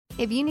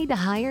If you need to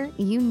hire,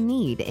 you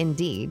need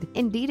Indeed.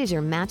 Indeed is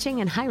your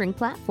matching and hiring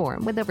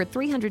platform with over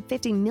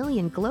 350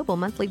 million global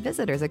monthly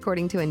visitors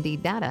according to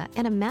Indeed data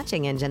and a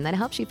matching engine that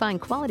helps you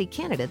find quality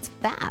candidates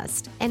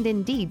fast. And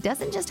Indeed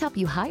doesn't just help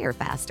you hire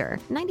faster.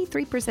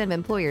 93% of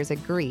employers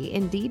agree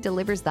Indeed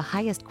delivers the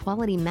highest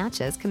quality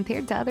matches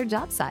compared to other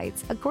job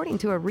sites, according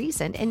to a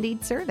recent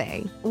Indeed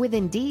survey. With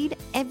Indeed,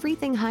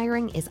 everything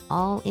hiring is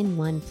all in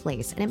one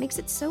place, and it makes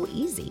it so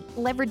easy.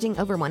 Leveraging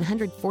over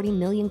 140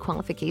 million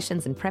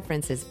qualifications and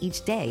preferences each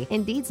day,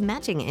 Indeed's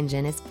matching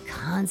engine is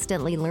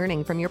constantly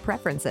learning from your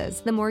preferences.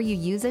 The more you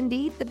use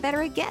Indeed, the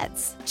better it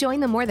gets. Join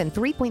the more than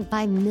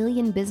 3.5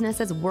 million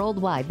businesses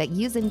worldwide that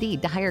use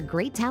Indeed to hire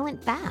great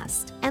talent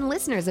fast. And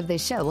listeners of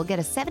this show will get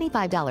a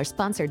 $75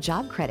 sponsored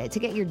job credit to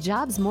get your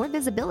jobs more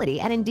visibility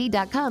at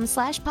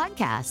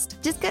Indeed.com/podcast.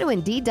 Just go to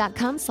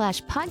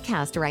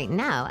Indeed.com/podcast right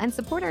now and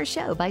support our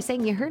show by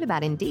saying you heard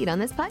about Indeed on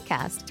this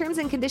podcast. Terms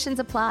and conditions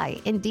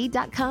apply.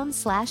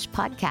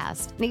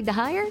 Indeed.com/podcast. Need to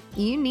hire?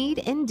 You need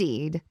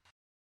Indeed.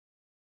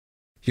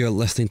 You're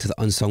listening to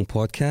the Unsung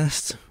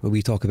Podcast, where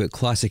we talk about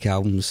classic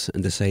albums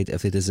and decide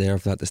if they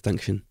deserve that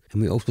distinction. And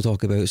we also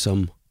talk about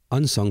some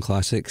unsung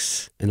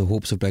classics in the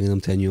hopes of bringing them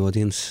to a new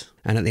audience.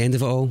 And at the end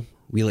of it all,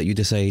 we let you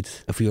decide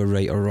if we were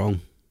right or wrong.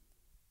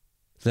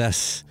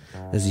 This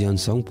is the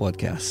Unsung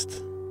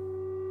Podcast.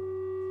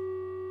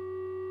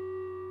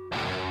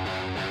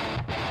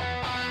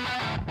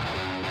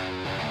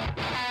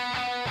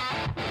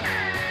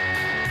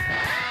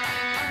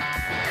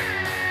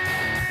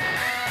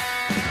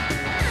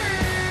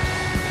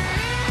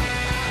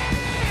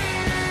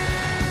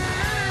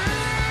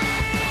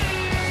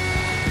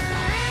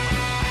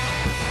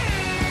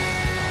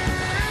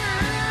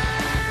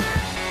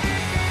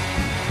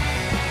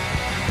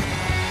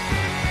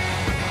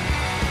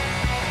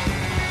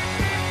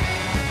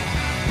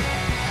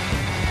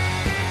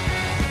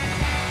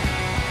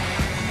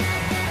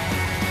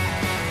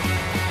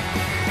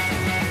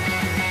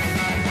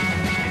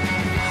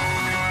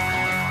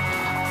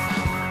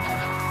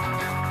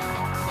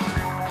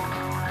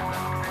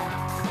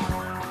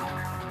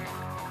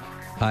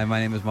 Hi,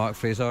 my name is Mark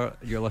Fraser.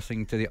 You're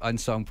listening to the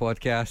Unsung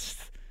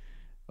Podcast.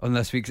 On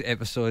this week's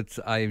episode,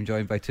 I am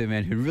joined by two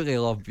men who really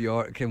love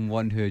Bjork and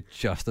one who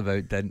just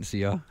about didn't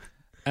see her.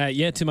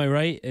 To my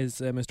right is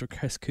Mr.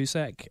 Chris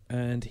Cusack,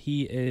 and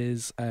he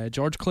is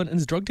George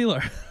Clinton's drug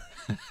dealer.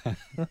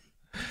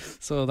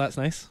 So that's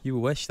nice. You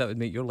wish that would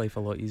make your life a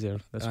lot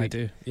easier this week. I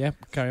do. Yeah,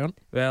 carry on.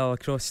 Well,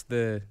 across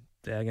the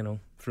diagonal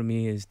from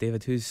me is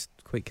David, who's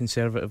quite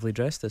conservatively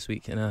dressed this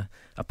week in a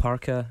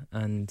parka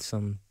and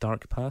some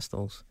dark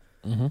pastels.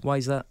 Mm-hmm. Why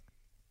is that?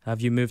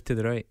 Have you moved to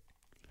the right?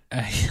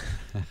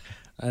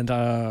 And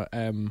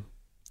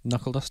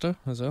knuckle duster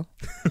as well.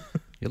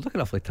 You're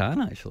looking awfully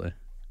tan, actually.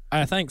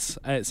 Thanks.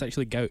 It's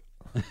actually gout.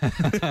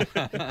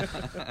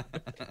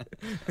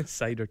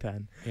 Cider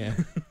tan. Yeah.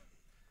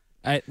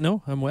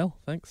 No, I'm well,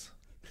 thanks.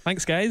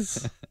 Thanks,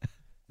 guys.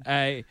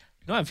 No,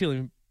 I'm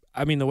feeling.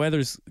 I mean, the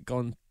weather's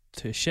gone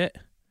to shit.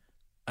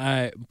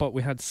 But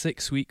we had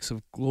 6 weeks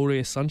of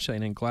glorious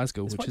sunshine in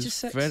Glasgow, It's which is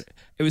 6?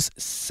 It was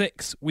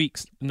 6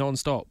 weeks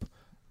non-stop.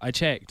 I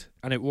checked,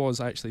 and it was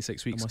actually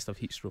 6 weeks. I must have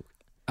heat stroke.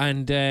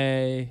 And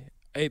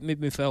it made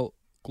me felt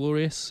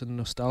glorious and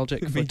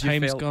nostalgic for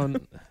times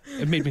gone.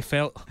 It made me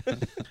felt.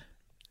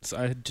 So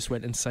I just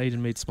went inside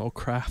and made small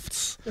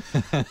crafts.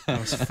 I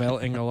was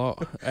felting a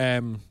lot.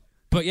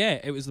 But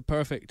yeah, it was the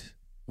perfect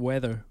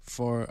weather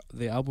for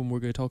the album we're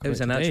going to talk about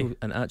today. It was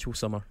an actual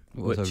summer.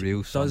 It was a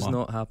real summer. Does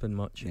not happen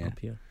much up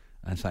here.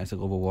 And thanks to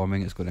global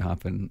warming, it's going to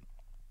happen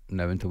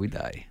now until we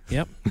die.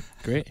 Yep,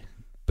 great.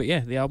 But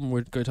yeah, the album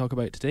we're going to talk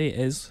about today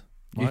is...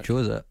 You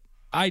chose it.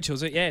 I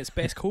chose it, yeah. It's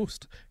Best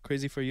Coast.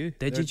 Crazy for you.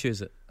 Did you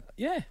choose it?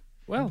 Yeah,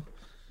 well...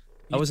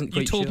 I wasn't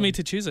quite You told sure. me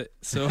to choose it,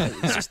 so...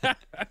 I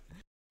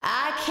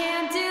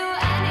can't do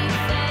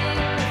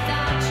anything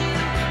without you.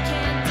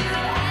 Can't do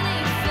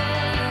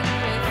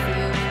anything with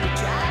you. You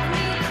drive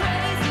me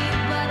crazy,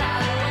 but I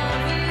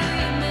love you.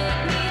 You make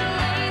me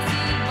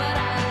lazy, but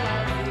I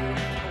love you.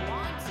 I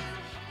want to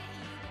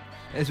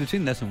hate you. It's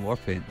between this and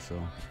Warpaint,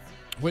 so...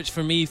 Which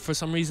for me, for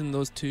some reason,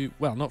 those two...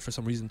 Well, not for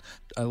some reason.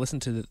 I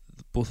listened to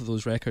both of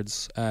those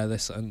records,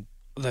 this and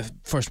the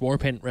first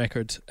Warpaint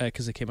record,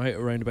 because they came out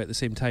around about the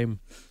same time.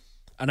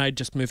 And I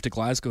just moved to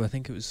Glasgow. I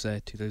think it was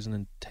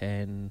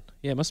 2010.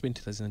 Yeah, it must have been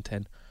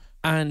 2010.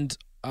 And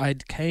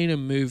I'd kind of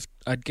moved...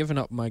 I'd given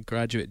up my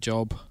graduate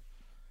job.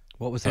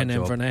 What was that in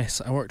job?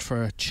 Inverness. I worked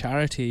for a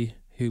charity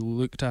who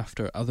looked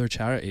after other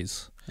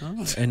charities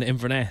in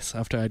Inverness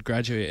after I'd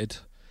graduated.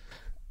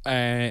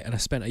 And I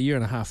spent a year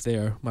and a half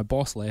there. My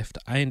boss left.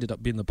 I ended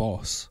up being the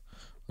boss.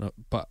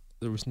 But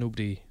there was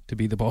nobody to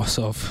be the boss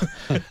of.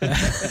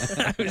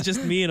 It was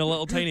just me in a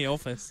little tiny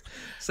office.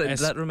 So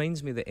that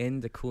reminds me of the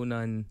end of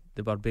Conan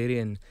the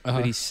Barbarian,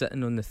 where he's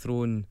sitting on the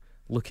throne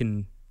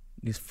looking,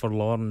 he's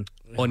forlorn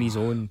on his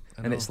own,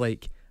 and it's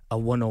like, I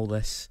won all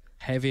this.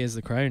 Heavy as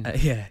the crown.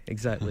 Yeah,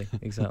 exactly.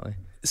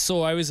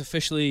 So I was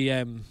officially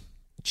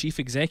chief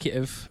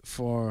executive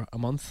for a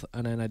month,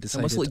 and then I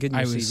decided must look good in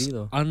I your was CV,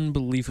 though.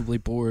 unbelievably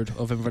bored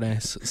of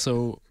Inverness,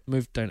 so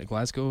moved down to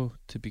Glasgow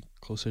to be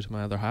closer to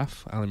my other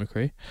half, Ali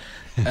McRae.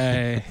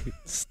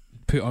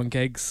 Put on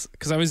gigs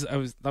because I was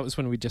that was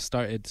when we just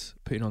started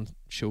putting on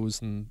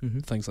shows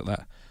and things like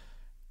that.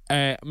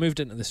 I moved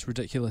into this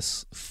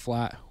ridiculous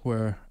flat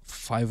where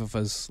 5 of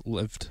us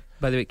lived.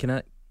 By the way,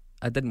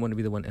 I didn't want to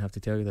be the one to have to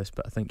tell you this,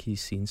 but I think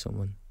he's seen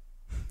someone.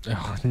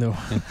 Oh no.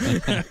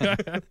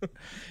 Do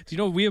you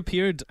know, we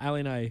appeared,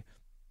 Ali and I,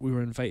 we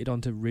were invited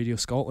onto Radio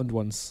Scotland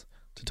once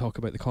to talk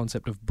about the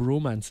concept of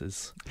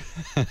bromances.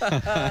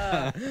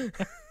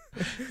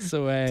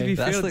 So To be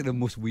that's fair, like the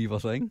most Weaver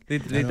thing. They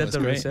know, did it's the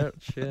great.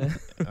 research. Yeah.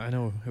 I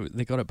know,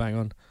 they got it bang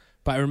on.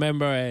 But I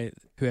remember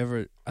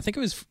whoever, I think it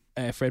was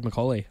Fred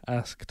Macaulay,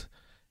 asked,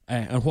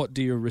 and what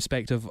do your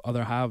respective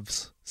other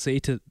halves say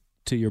to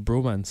your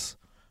bromance?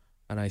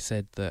 And I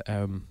said that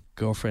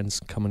girlfriends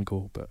come and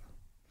go, but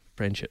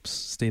friendships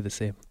stay the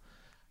same.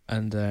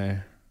 And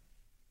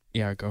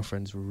our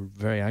girlfriends were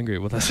very angry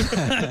with us.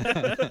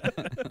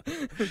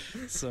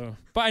 So,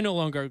 but I no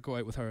longer go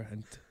out with her,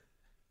 and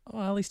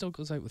Ali still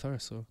goes out with her,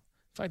 so in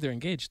fact they're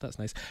engaged. That's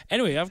nice.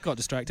 Anyway, I've got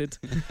distracted.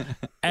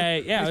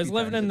 I was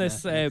living in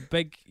this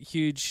big,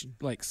 huge,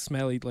 like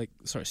smelly, like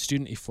sort of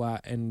studenty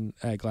flat in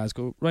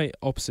Glasgow, right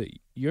opposite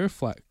your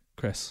flat,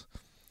 Chris.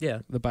 Yeah.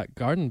 The back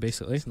garden,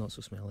 basically. It's not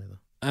so smelly though.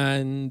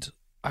 And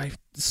I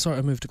sort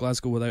of moved to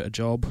Glasgow without a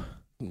job.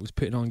 Was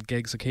putting on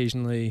gigs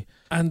occasionally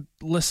and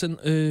listened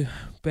to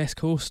Best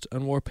Coast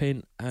and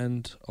Warpaint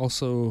and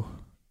also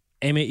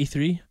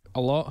M83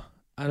 a lot.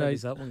 And How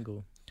does that one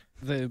go?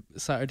 the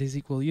Saturday's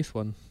Equal Youth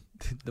one.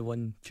 The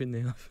one tune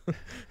they have.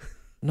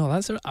 No,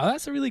 that's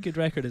a really good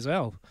record as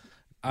well.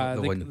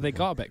 They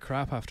got a bit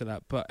crap after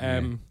that, but I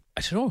don't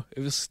know.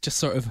 It was just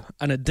sort of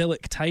an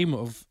idyllic time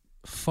of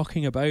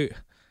fucking about,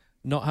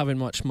 not having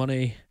much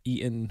money,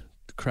 eating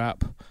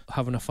crap,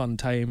 having a fun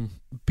time,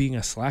 being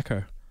a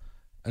slacker.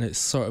 And it's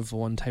sort of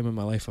one time in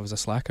my life I was a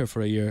slacker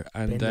for a year,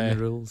 and Bending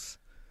the rules.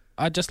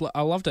 I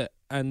loved it,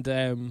 and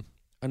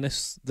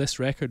this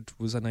record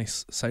was a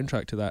nice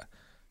soundtrack to that,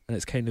 and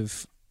it's kind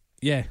of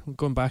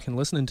going back and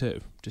listening to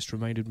it just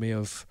reminded me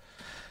of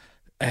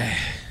a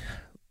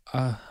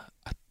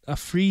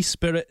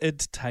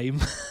free-spirited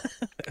time.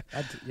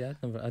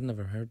 I'd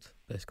never heard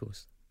Best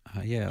Coast.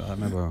 I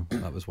remember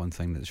that was one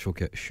thing that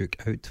shook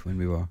out when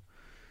we were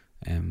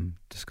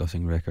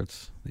discussing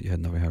records, that you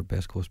had never heard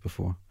Best Coast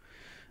before.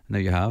 Now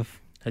you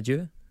have. Had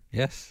you?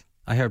 Yes,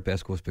 I heard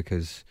Best Coast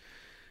because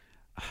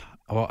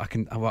I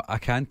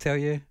can tell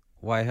you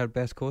why I heard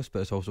Best Coast, but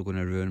it's also going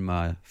to ruin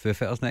my Foo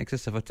Fighters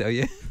nexus if I tell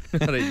you.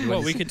 Right,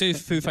 Well, we could do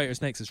Foo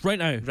Fighters Nexus right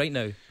now. Right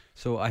now.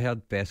 So I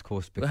heard Best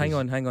Coast because Hang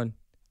on.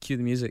 Cue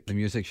the music. the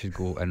music should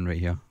go in right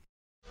here.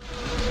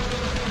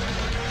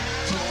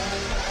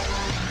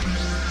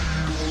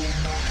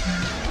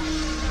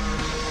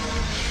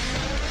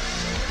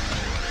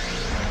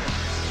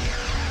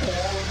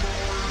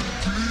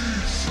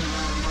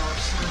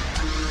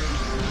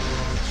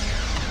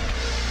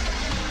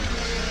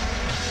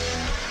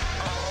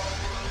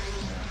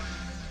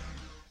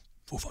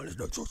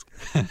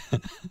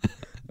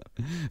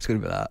 It's going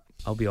to be that.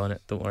 I'll be on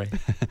it. Don't worry.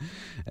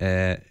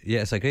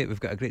 We've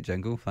got a great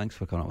jingle. Thanks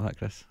for coming up with that,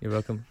 Chris. You're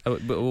welcome.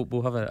 But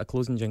we'll have a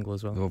closing jingle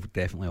as well. We'll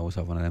definitely always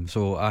have one of them.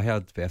 So I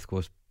heard Best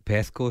Coast.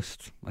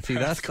 I see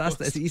that's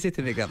it's easy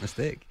to make that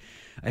mistake.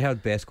 I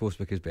heard Best Coast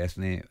because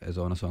Bethany is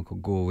on a song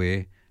called Go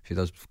Away. She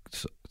does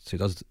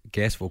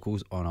guest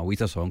vocals on a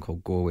Weezer song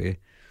called Go Away,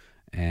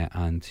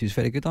 and she's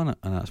very good on it.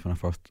 And that's when I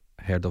first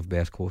heard of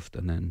Best Coast,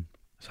 and then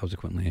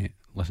subsequently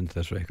listened to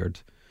this record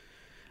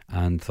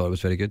and thought it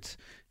was very good.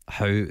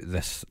 How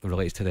this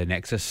relates to the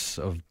nexus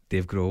of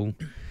Dave Grohl,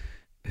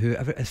 who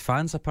his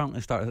fans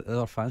apparently are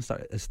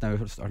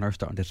now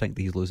starting to think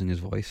that he's losing his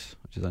voice,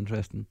 which is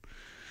interesting.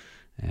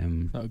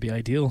 That would be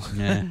ideal.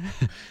 Yeah.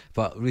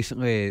 But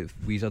recently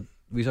Weezer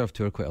have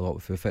toured quite a lot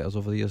with Foo Fighters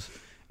over the years,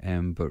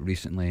 but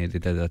recently they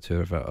did a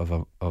tour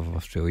of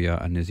Australia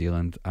and New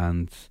Zealand,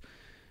 and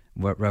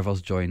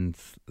Rivers joined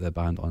the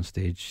band on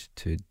stage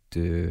to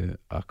do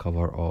a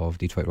cover of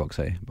Detroit Rock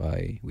City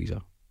by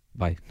Weezer.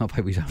 Not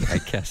by Weezer, by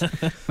Kiss.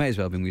 Might as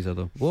well have been Weezer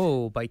though.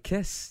 Whoa, by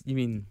Kiss? You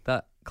mean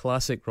that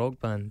classic rock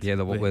band? Yeah,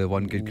 the one with the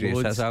One Good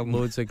Greatest Hits album.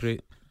 Loads of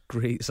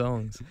great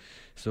songs.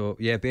 So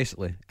yeah,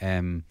 basically,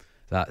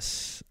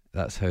 that's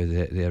how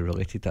they're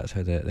related. That's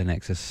how the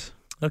nexus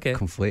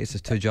conflates.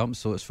 It's two jumps.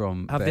 So it's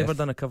from. Have they ever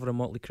done a cover of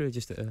Motley Crue?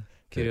 Just out of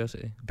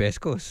curiosity. Best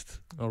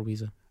Coast Or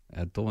Weezer?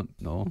 I don't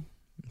know.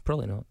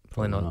 Probably not.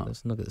 Probably not.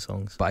 Let's not get the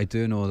songs. But I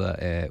do know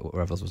that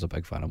Rivers was a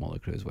big fan of Motley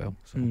Crue as well.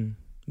 So.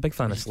 Big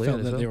fan of Slayer Felt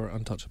as that well. they were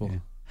untouchable. Yeah.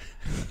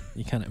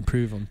 You can't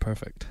improve on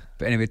perfect.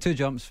 But anyway, two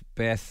jumps.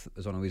 Beth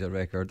is on a Weezer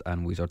record,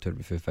 and Weezer toured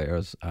with Foo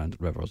Fighters, and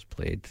Rivers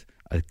played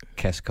a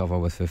Kiss cover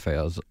with Foo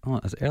Fighters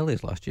as early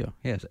as last year.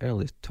 Yeah, as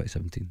early as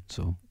 2017.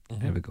 So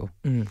there we go.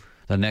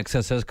 The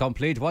nexus is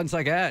complete once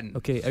again.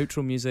 Okay,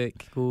 outro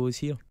music goes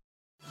here.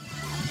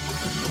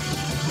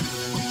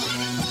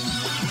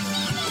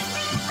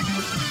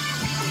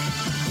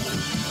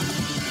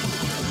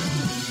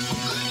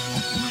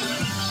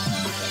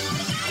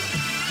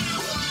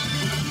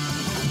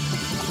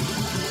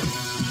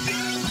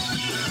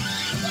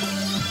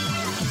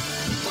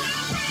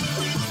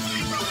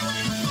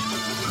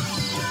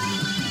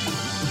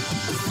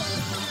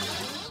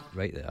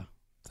 right there.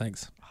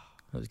 Thanks.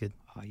 That was good.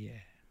 Oh yeah.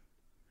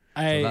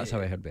 So that's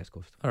how I heard West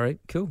Coast. All right,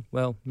 cool.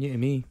 Well, new to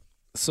me.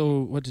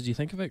 So what did you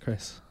think of it,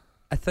 Chris?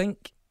 I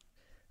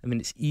mean,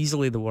 it's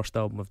easily the worst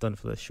album I've done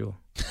for this show.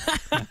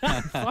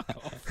 Fuck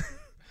off.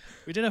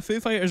 We did a Foo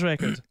Fighters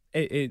record.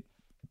 It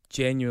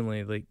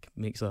genuinely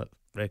makes that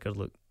record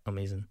look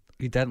amazing.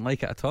 You didn't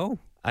like it at all?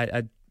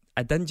 I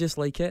didn't just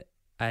like it.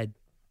 I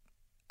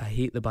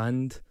hate the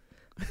band.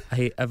 I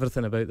hate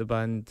everything about the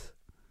band.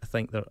 I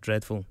think they're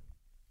dreadful.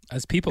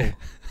 As people,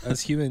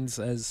 as humans,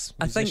 as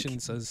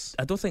musicians,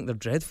 I don't think they're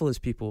dreadful as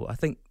people. I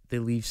think they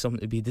leave something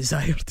to be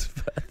desired.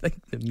 But I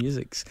think the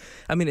music's...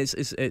 I mean,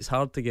 it's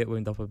hard to get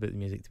wound up about the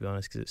music, to be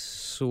honest, because it's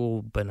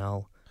so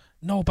banal.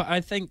 No, but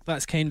I think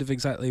that's kind of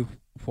exactly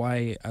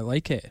why I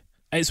like it.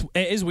 It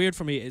is weird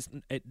for me.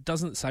 It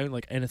doesn't sound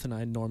like anything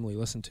I normally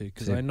listen to,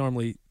 because I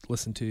normally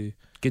listen to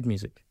good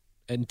music,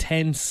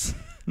 intense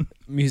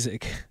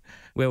music.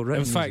 Well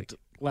written. In fact,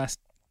 last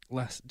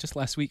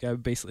week I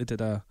basically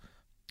did a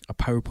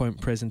PowerPoint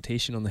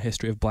presentation on the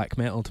history of black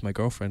metal to my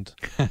girlfriend,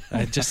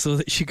 just so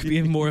that she could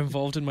be more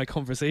involved in my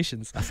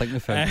conversations. I think we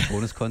found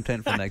bonus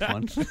content for next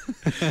month.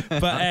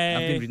 But I've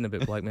been reading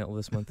about black metal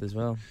this month as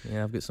well.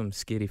 Yeah, I've got some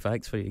scary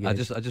facts for you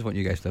guys. I just want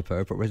you guys to do a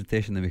PowerPoint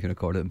presentation, then we can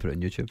record it and put it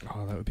on YouTube.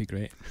 Oh, that would be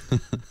great.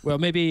 Well,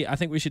 maybe I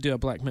think we should do a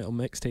black metal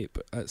mixtape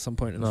at some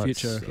point in the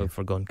future. It's a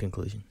foregone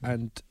conclusion.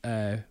 And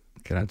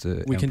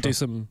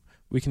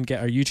we can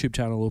get our YouTube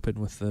channel open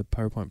with the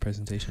PowerPoint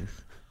presentation.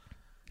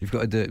 You've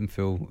got to do it in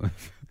full,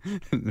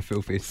 the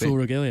full face. Full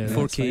regalia.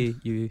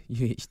 4K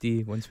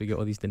UHD once we get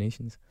all these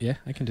donations. Yeah,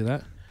 I can do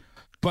that.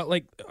 But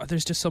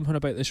there's just something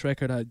about this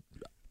record.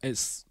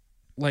 It's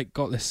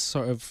got this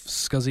sort of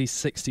scuzzy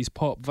 60s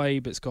pop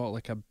vibe. It's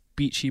got a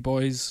Beachy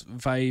Boys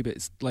vibe.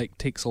 It's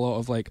takes a lot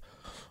of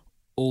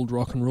old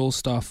rock and roll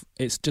stuff.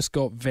 It's just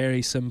got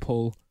very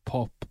simple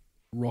pop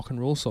rock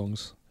and roll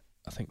songs.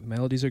 I think the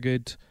melodies are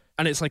good.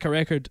 And it's a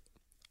record.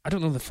 I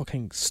don't know the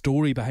fucking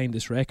story behind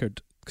this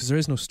record, because there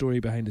is no story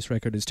behind this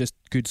record. It's just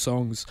good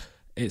songs.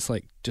 It's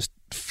just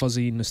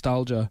fuzzy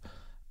nostalgia.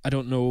 I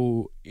don't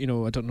know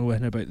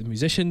anything about the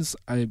musicians.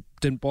 I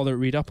didn't bother to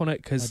read up on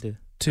it, because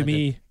to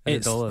me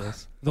it's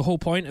the whole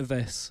point of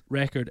this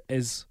record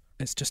is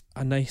it's just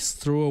a nice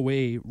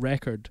throwaway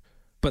record.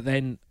 But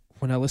then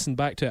when I listened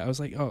back to it, I was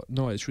like, oh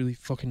no, it's really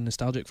fucking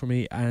nostalgic for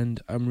me,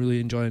 and I'm really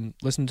enjoying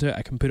listening to it.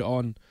 I can put it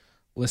on,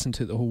 listen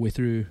to it the whole way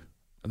through,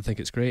 and think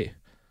it's great.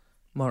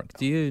 Mark,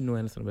 do you know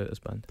anything about this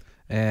band?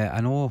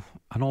 I know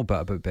a bit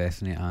about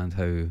Bethany and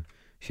how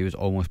she was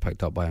almost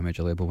picked up by a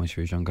major label when she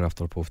was younger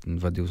after posting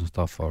videos and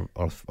stuff or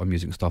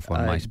music and stuff on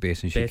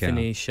MySpace, and she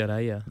Bethany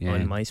Shariah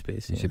on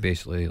MySpace. And she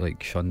basically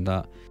shunned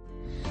that.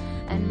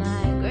 And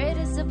my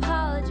greatest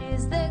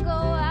apologies, they go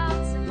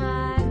out to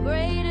my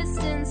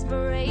greatest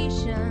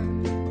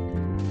inspiration.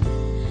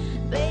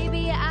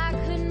 Baby, I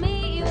could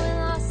meet you in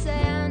Los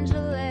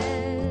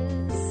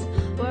Angeles,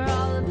 where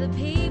all of the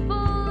people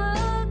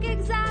look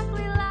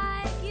exactly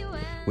like you.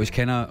 Which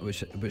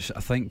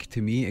I think,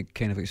 to me, it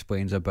kind of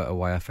explains a bit of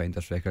why I find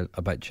this record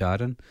a bit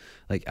jarring.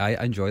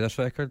 I enjoy this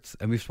record,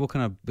 and we've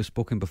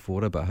spoken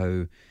before about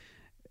how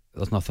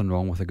there's nothing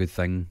wrong with a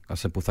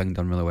simple thing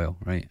done really well,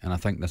 right? And I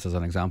think this is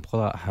an example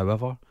of that.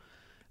 However,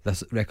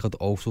 this record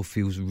also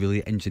feels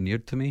really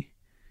engineered to me,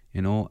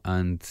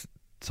 and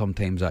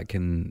sometimes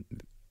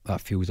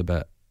that feels a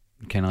bit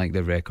kind of like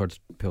the record's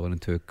pulling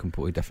into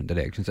completely different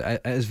directions.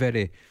 It is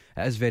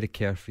very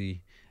carefree,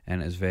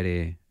 and it is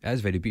very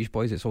Beach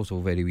Boys. It's also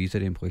very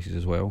Weezer in places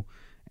as well.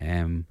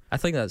 I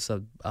think that's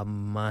a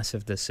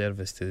massive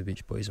disservice to the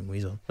Beach Boys and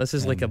Weezer. This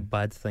is a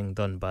bad thing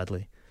done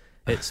badly.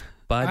 It's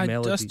bad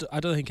melody.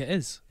 I don't think it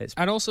is.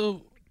 And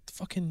also,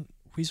 fucking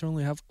Weezer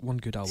only have one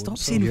good album. Stop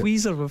saying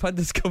Weezer. We've had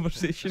this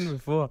conversation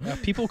before.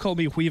 People call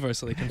me Weaver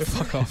so they can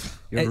fuck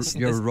off.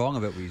 You're wrong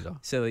about Weezer.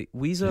 So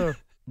Weezer,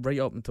 right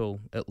up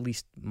until at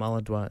least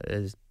Maladwa,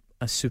 is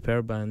a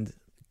superb band.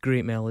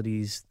 Great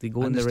melodies. They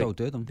go in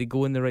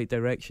the right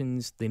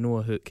directions. They know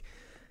a hook.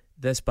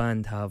 This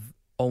band have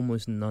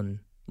almost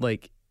none.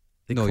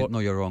 No,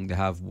 you're wrong. They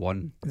have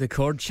one. The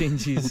chord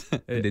changes.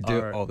 They do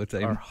it all the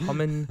time. Are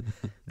humming.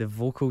 The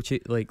vocal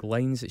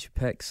lines that she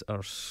picks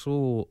are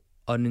so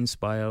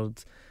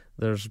uninspired.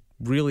 There's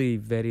really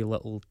very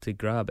little to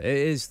grab. It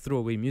is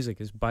throwaway music.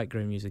 It's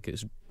background music.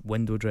 It's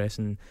window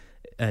dressing,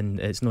 and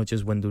it's not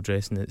just window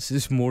dressing. It's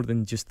just more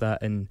than just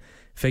that. And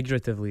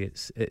figuratively,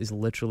 it is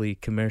literally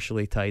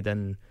commercially tied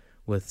in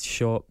with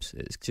shops.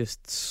 It's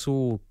just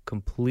so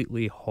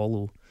completely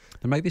hollow.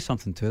 There might be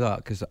something to that,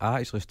 because I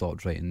actually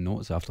stopped writing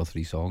notes after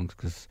 3 songs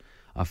because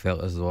I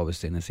felt as though I was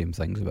saying the same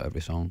things about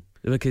every song.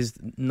 Because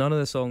none of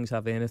the songs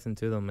have anything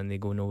to them and they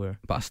go nowhere.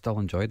 But I still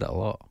enjoyed it a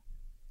lot.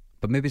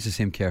 But maybe it's the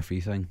same carefree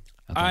thing.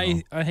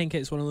 I think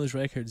it's one of those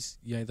records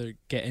you either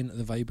get into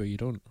the vibe or you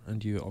don't,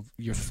 and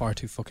you're far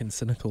too fucking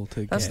cynical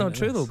to. That's not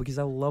true though, because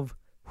I love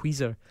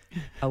Weezer.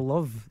 I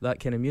love that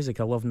kind of music.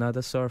 I love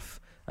Nada Surf.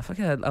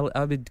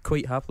 I would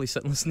quite happily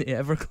sit and listen to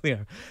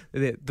Everclear.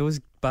 Those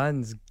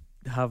bands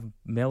have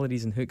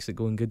melodies and hooks that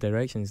go in good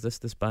directions.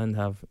 This band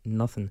have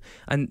nothing,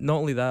 and not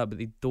only that, but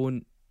they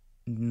don't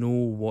know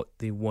what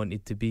they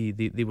wanted to be.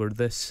 They were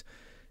this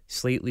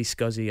slightly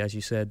scuzzy, as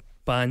you said,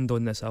 band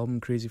on this album,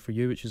 Crazy For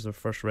You, which is their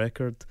first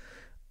record.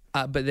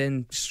 But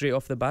then straight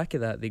off the back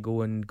of that, they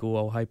go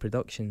all high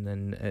production,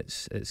 and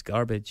it's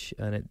garbage,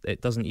 and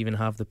it doesn't even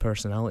have the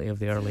personality of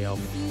the early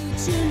album.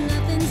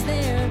 Nothing's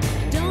there.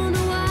 Don't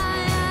know why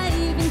I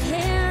even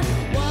care.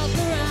 Walk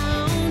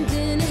around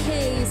in a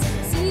haze.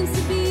 Seems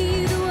to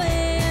be the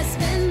way I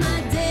spend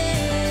my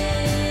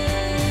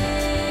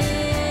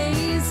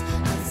days.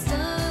 I'm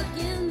stuck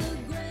in the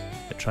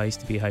grave. It tries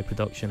to be high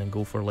production and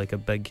go for like a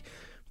big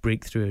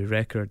breakthrough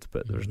record,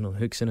 but there's no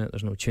hooks in it,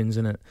 there's no tunes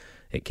in it.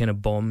 It kind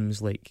of bombs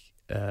like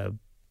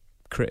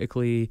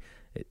critically.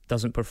 It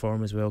doesn't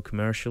perform as well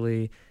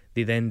commercially.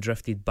 They then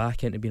drifted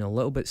back into being a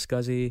little bit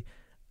scuzzy,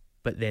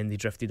 but then they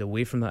drifted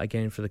away from that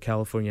again for the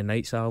California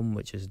Nights album,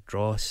 which is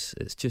dross.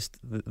 It's just,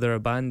 they're a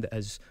band that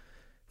has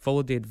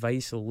followed the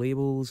advice of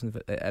labels and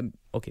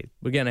okay,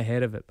 we're getting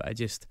ahead of it, but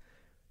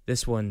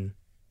this one,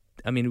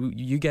 I mean,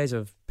 you guys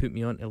have put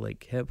me onto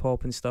like hip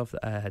hop and stuff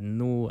that I had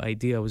no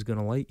idea I was going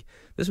to like.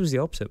 This was the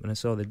opposite. When I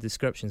saw the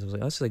descriptions, I was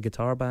like, this is a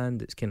guitar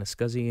band. It's kind of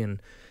scuzzy and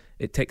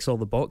it ticks all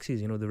the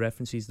boxes, you know, the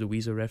references, the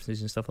Weezer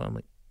references and stuff like that. I'm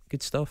like,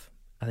 good stuff.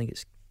 I think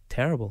it's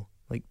terrible,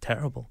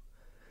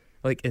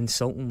 like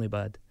insultingly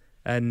bad.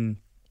 And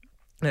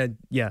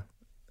yeah,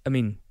 I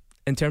mean,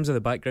 in terms of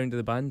the background of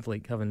the band,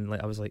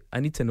 I was like,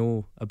 I need to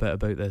know a bit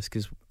about this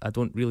because I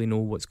don't really know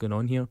what's going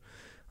on here.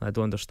 I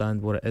don't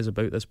understand what it is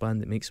about this band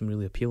that makes them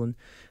really appealing.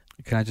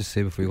 Can I just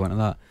say before we go into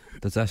that,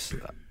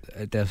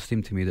 it does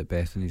seem to me that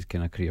Bethany's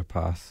kind of career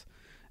path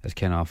is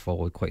kind of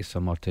followed quite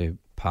similar to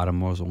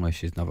Paramore's, only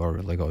she's never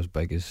really got as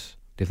big as,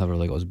 they've never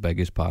really got as big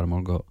as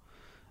Paramore got,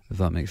 if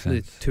that makes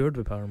sense. They toured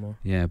with Paramore.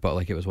 Yeah, but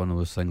like it was one of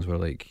those things where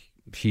like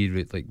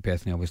like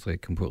Bethany obviously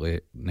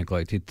completely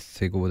neglected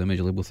to go with the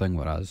major label thing,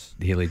 whereas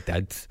Hayley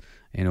did,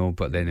 you know,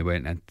 but then they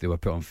went and they were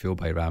put on Fuel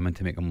by Ramen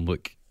to make them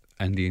look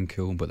indie and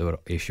cool, but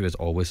she was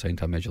always signed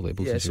to a major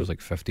label since she was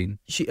like 15.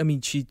 She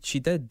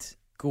did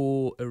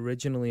go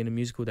originally in a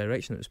musical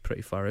direction that was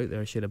pretty far out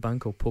there. She had a band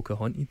called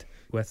Pocahontas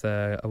with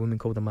a woman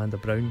called Amanda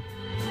Brown.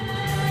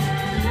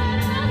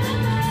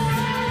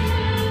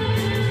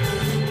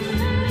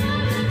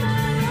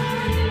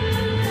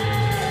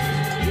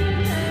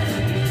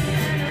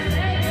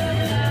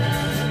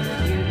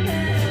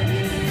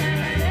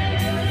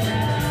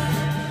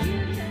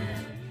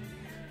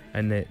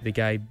 And the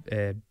guy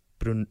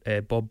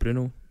Bob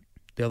Bruno,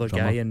 the other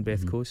guy in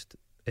Beth Coast.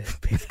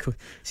 Beth Coast.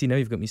 See, now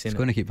you've got me saying it's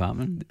going to keep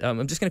happening.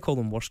 I'm just going to call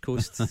them Worst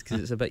Coast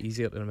because it's a bit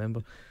easier to remember.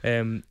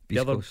 The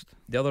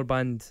other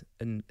band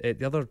and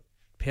the other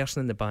person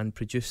in the band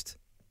produced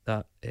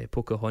that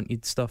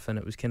Pocahontas stuff, and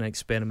it was kind of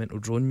experimental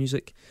drone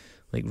music,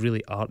 like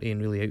really arty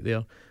and really out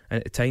there. And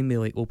at the time they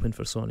like opened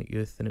for Sonic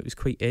Youth, and it was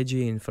quite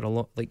edgy, and for a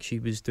lot, like she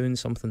was doing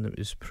something that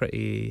was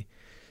pretty,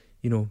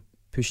 you know,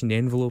 pushing the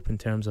envelope in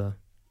terms of,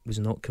 was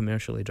not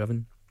commercially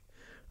driven.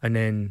 And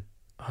then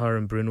her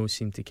and Bruno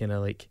seemed to kind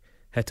of like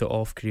hit it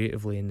off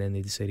creatively, and then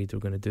they decided they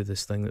were going to do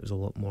this thing that was a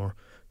lot more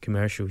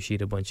commercial. She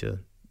had a bunch of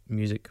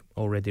music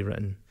already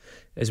written,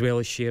 as well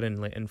as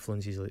sharing like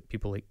influences like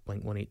people like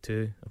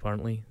Blink-182.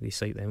 Apparently they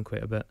cite them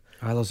quite a bit.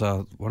 There's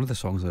one of the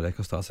songs on the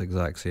record starts the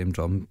exact same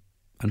drum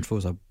intro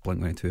as a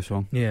Blink-182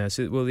 song. Yeah,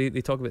 so well they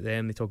talk about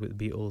them, they talk about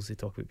the Beatles, they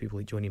talk about people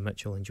like Joni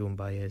Mitchell and Joan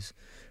Baez,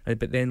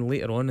 but then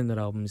later on in their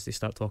albums they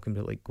start talking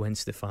about like Gwen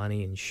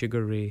Stefani and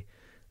Sugar Ray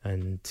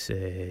and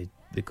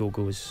the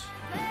Go-Go's.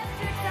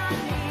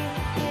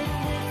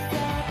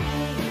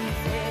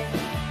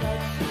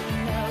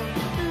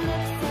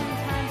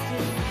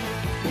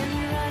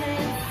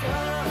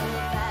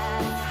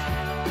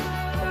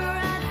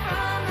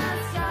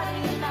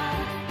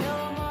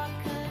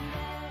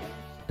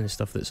 And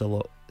stuff that's a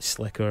lot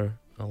slicker,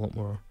 a lot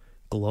more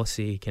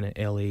glossy, kind of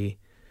LA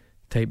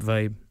type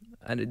vibe.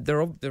 And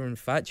they're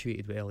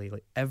infatuated with LA,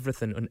 like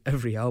everything on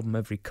every album,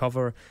 every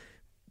cover,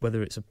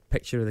 whether it's a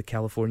picture of the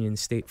Californian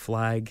state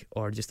flag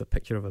or just a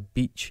picture of a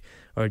beach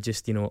or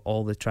just, you know,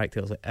 all the track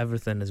titles, like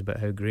everything is about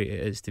how great it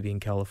is to be in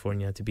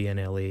California, to be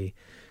in LA,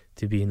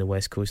 to be in the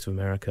west coast of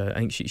America. I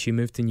think she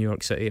moved to New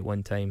York City at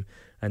one time,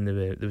 and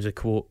there was a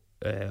quote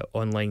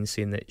online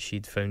saying that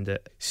she'd found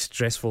it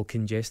stressful,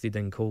 congested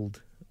and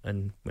cold,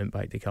 and went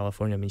back to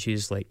California. I mean,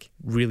 she's like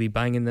really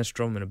banging this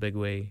drum in a big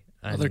way.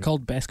 And they're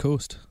called Best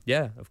Coast.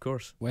 Yeah, of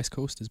course. West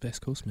Coast is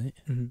Best Coast, mate.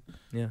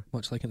 Mm-hmm. Yeah,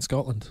 much like in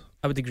Scotland.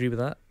 I would agree with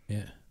that.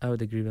 Yeah, I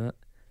would agree with that.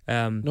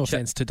 No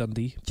offence to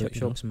Dundee. Chip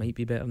shops might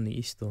be better in the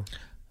east, though.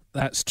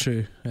 That's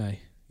true. Aye.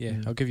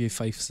 Yeah, I'll give you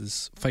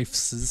Fifes.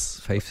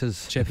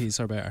 Chippies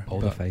are better.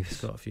 All the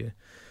Fifes. Got a few.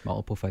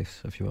 Multiple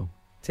Fifes, if you will.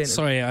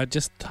 Sorry, I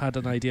just had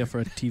an idea for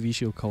a TV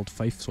show called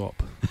Fife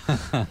Swap.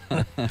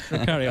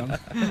 Carry on.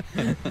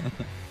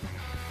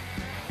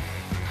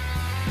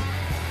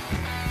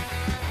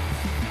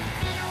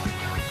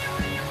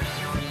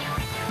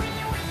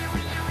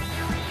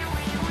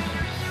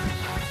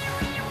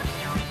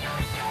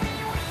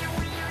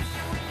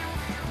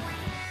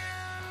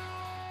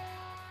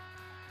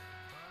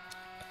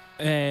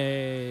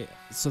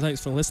 So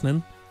thanks for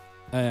listening.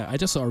 I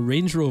just saw a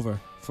Range Rover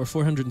for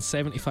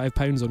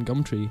 £475 on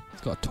Gumtree.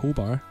 It's got a tow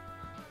bar.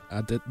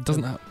 It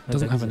doesn't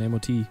have an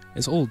MOT.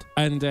 It's old,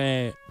 and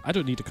I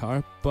don't need a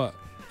car. But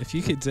if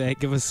you could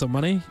give us some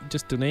money,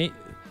 just donate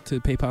to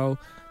PayPal,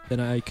 then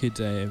I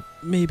could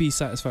maybe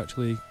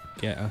satisfactorily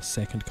get a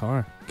second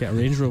car, get a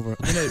Range Rover.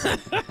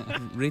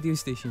 Radio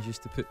stations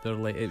used to put their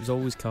it was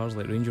always cars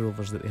like Range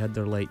Rovers that they had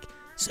their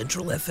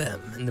Central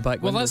FM in the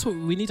back Well, window. that's what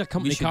we need, a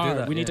company car.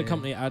 That, we need a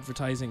company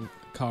advertising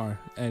car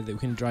that we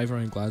can drive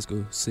around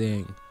Glasgow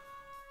saying,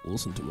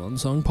 listen to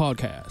Unsung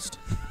Podcast.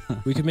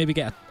 We could maybe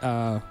get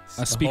a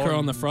speaker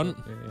on the front,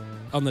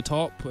 on the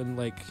top, and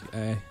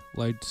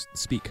loud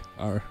speak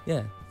our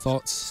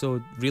thoughts.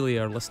 So really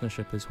our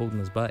listenership is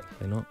holding us back,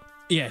 they not?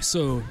 Yeah,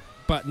 so,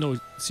 but no,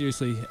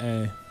 seriously,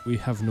 we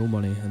have no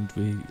money, and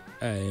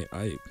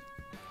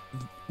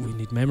we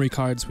need memory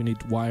cards, we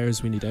need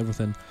wires, we need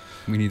everything.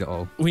 We need it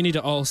all. We need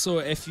it all. So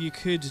if you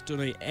could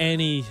donate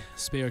any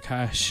spare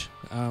cash,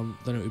 then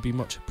it would be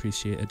much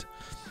appreciated.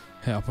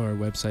 Hit up our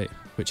website,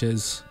 which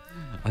is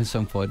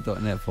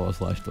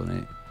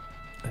unsungpod.net/donate.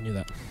 I knew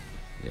that.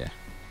 Yeah,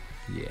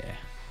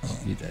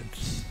 you did.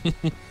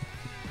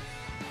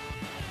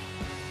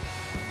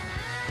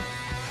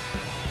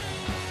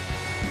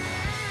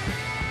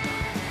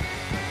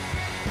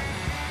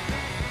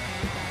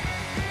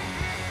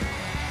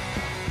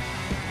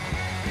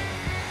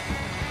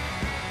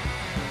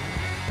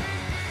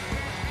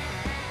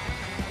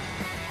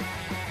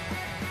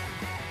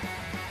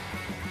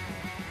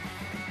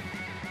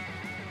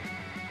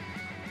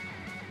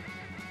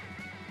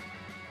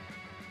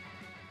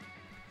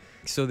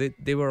 So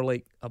they were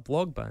like a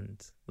blog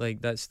band.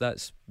 Like that's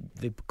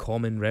the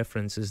common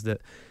reference, is that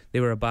they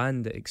were a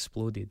band that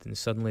exploded and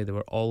suddenly they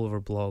were all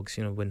over blogs.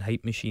 You know, when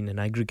Hype Machine and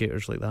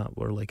aggregators like that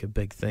were like a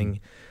big thing,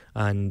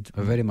 and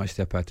very much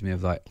the epitome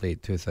of that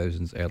late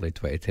 2000s, early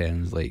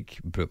 2010s,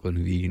 like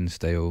Brooklyn vegan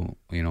style.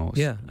 You know,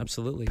 yeah,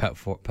 absolutely.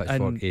 Pitchfork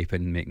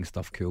aping, making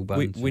stuff cool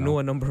bands. We know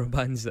a number of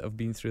bands that have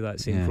been through that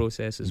same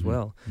process as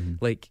well.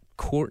 Like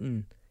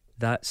courting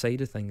that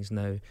side of things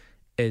now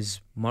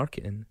is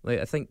marketing. Like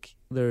I think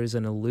there is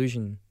an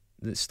illusion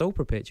that still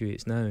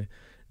perpetuates now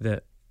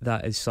that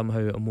is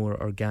somehow a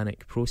more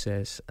organic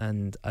process,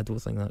 and I don't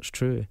think that's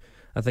true.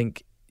 I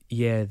think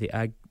the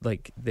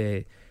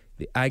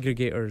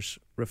aggregators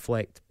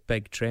reflect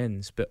big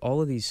trends, but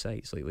all of these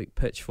sites like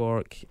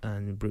Pitchfork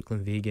and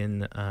Brooklyn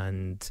Vegan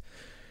and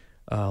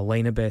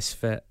Line of Best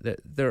Fit,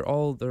 that they're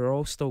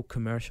all still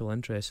commercial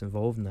interests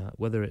involved in that,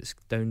 whether it's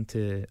down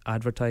to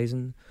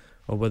advertising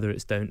or whether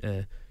it's down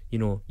to, you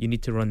know, you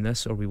need to run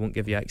this or we won't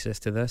give you access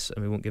to this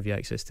and we won't give you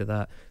access to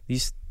that.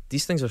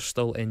 These things are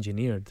still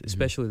engineered,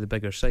 especially the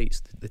bigger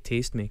sites, the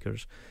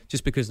tastemakers.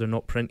 Just because they're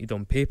not printed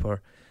on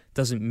paper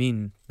doesn't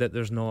mean that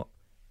there's not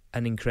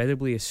an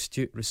incredibly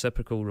astute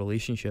reciprocal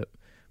relationship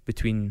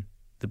between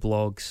the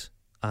blogs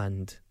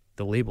and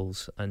the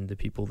labels and the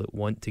people that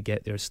want to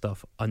get their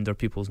stuff under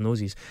people's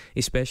noses,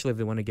 especially if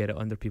they want to get it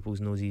under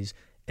people's noses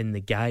in the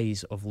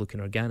guise of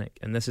looking organic.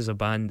 And this is a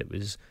band that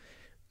was...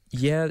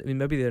 Yeah, I mean,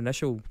 maybe the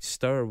initial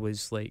stir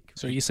was like...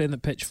 So are you saying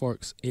that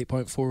Pitchfork's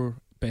 8.4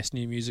 Best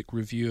New Music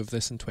review of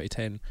this in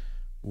 2010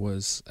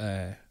 was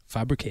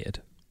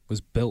fabricated,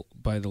 was built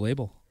by the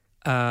label?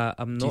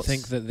 I'm not... Do you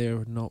think that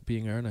they're not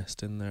being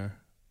earnest in their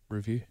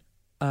review?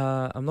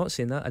 I'm not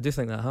saying that. I do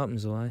think that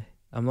happens, though.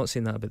 I'm not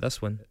saying that about this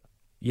one.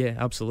 Yeah,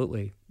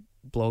 absolutely.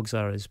 Blogs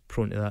are as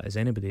prone to that as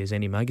anybody, as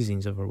any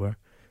magazines ever were.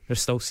 They're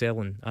still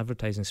selling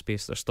advertising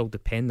space. They're still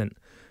dependent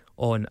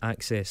on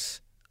access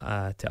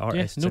to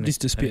artists. Yeah, nobody's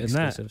disputing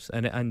that.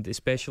 And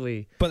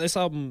especially... But this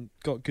album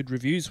got good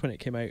reviews when it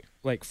came out,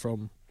 like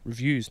from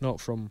reviews,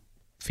 not from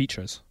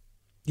features.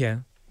 Yeah,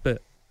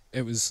 but...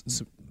 It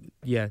was...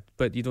 Yeah,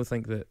 but you don't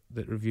think that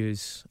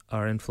reviews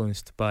are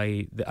influenced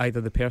by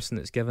either the person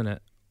that's given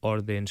it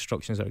or the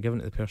instructions that are given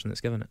to the person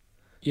that's given it?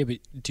 Yeah, but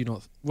do you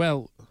not...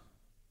 Well,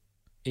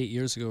 8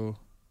 years ago,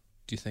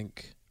 do you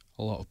think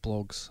a lot of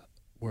blogs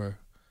were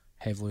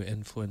heavily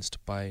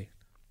influenced by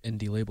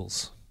indie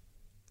labels?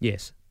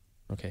 Yes.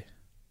 Okay.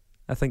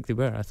 I think they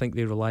were. I think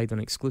they relied on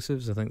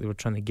exclusives. I think they were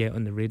trying to get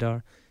on the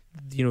radar.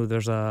 You know,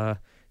 there's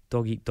a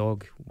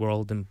dog-eat-dog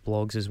world in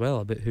blogs as well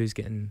about who's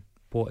getting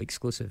what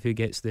exclusive, who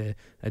gets the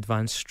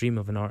advanced stream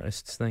of an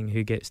artist's thing,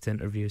 who gets to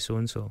interview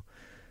so-and-so.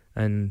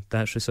 And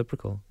that's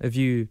reciprocal. If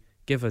you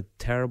give a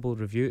terrible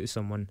review to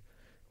someone,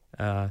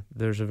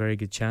 there's a very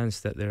good chance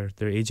that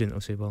their agent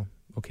will say, well,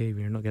 okay,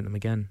 you're not getting them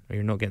again, or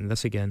you're not getting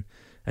this again.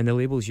 And the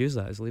labels use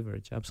that as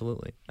leverage,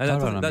 absolutely.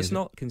 And that's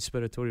not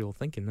conspiratorial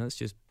thinking, that's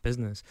just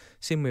business.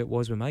 Same way it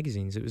was with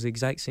magazines. It was the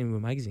exact same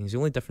with magazines. The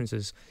only difference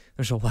is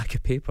there's a lack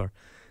of paper.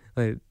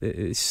 Like,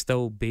 it's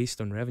still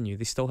based on revenue.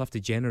 They still have to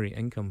generate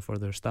income for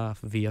their staff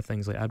via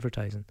things like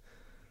advertising.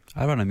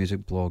 I ran a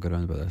music blog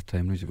around about this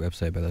time, music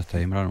website about this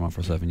time. I ran one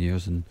for 7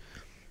 years, and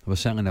there was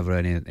certainly never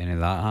any of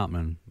that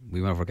happening.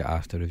 We never get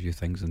asked to review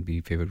things and be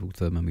favourable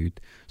to them, and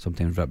we'd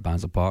sometimes rip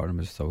bands apart, and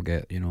we'd still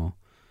get, you know,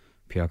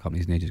 PR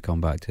companies and agents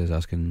come back to us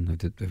asking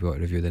if we got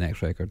to review the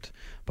next record.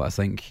 But I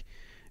think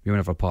we were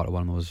never part of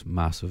one of those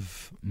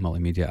massive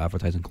multimedia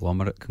advertising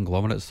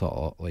conglomerates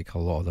that like a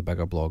lot of the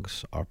bigger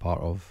blogs are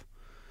part of.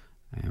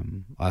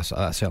 That's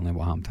certainly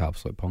what happened to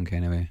Absolute Punk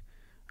anyway,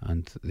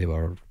 and they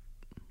were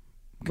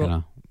kind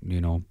of,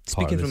 you know,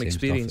 Speaking from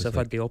experience, I've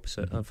like, had the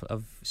opposite.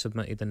 I've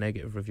submitted a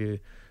negative review,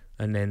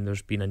 and then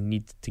there's been a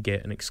need to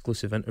get an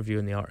exclusive interview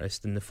on the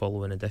artist in the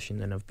following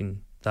edition,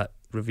 and that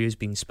review's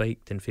been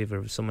spiked in favour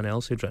of someone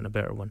else who'd written a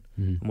better one,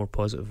 a more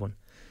positive one.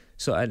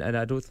 So, and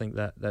I don't think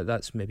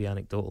that's maybe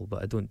anecdotal,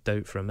 but I don't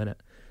doubt for a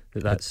minute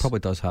that it probably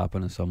does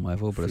happen at some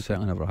level, but it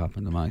certainly never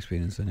happened in my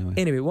experience anyway.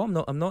 Anyway,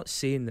 well, I'm not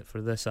saying that for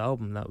this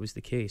album that was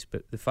the case,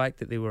 but the fact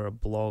that they were a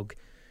blogged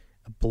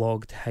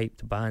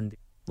hyped band,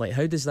 like,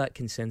 how does that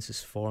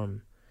consensus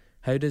form?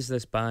 How does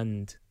this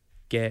band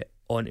get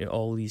onto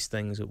all these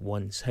things at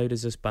once? How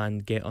does this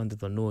band get under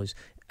their nose?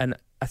 And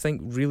I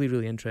think really,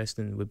 really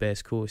interesting with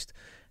Best Coast,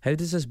 how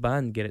does this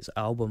band get its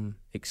album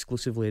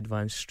exclusively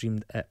advanced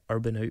streamed at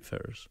Urban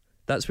Outfitters?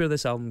 That's where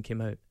this album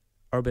came out.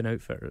 Urban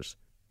Outfitters,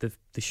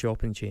 the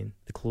shopping chain,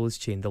 the clothes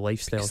chain, the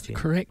lifestyle Because chain. the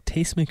correct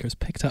tastemakers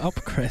picked it up,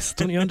 Chris.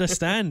 Don't you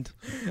understand?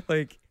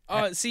 Like,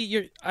 Oh,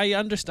 see, I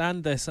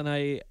understand this, and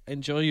I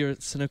enjoy your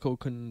cynical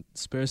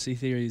conspiracy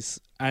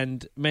theories,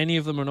 and many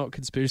of them are not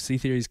conspiracy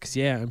theories, because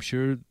I'm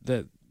sure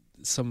that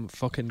some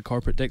fucking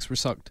corporate dicks were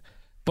sucked,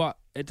 but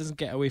it doesn't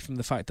get away from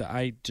the fact that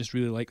I just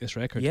really like this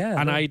record. Yeah,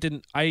 and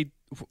no.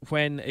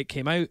 When it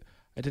came out,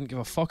 I didn't give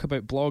a fuck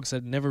about blogs.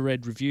 I'd never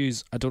read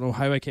reviews. I don't know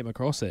how I came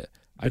across it.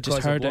 I just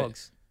heard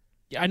it.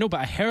 Yeah, I know, but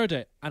I heard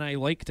it and I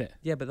liked it.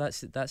 Yeah, but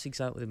that's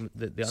exactly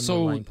the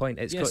underlying point.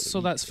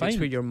 So that's fine. It's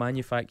where you're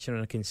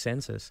manufacturing a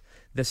consensus.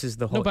 This is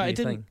the hot new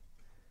thing.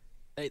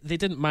 They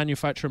didn't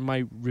manufacture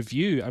my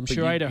review. I'm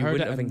sure I'd have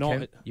heard it and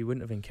not. You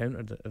wouldn't have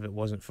encountered it if it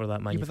wasn't for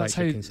that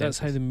manufactured consensus. That's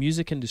how the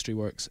music industry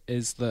works.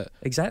 Is that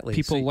exactly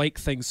people like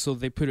things, so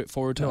they put it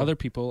forward to other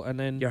people, and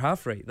then you're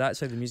half right.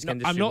 That's how the music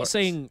industry. I'm not works.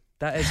 saying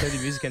that is how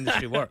the music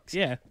industry works.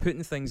 Yeah,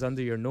 putting things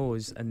under your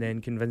nose and then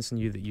convincing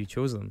you that you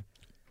chose them.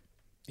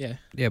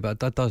 Yeah,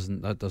 but that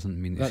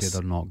doesn't mean to say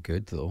they're not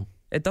good though.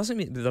 It doesn't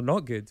mean that they're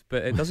not good,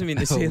 but it doesn't mean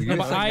to say they're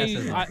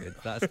not good.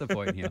 That's the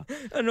point here.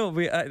 I know,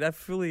 I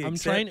fully I'm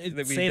accept trying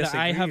to say that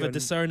I have a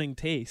discerning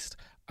taste,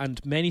 and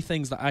many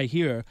things that I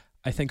hear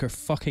I think are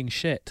fucking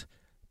shit,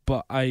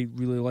 but I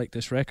really like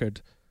this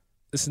record.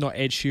 This is not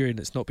Ed Sheeran.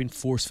 It's not been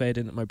force-fed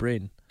into my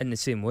brain. In the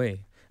same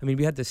way. I mean,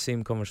 we had this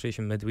same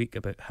conversation midweek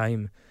about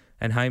Haim,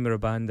 and Haim are a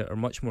band that are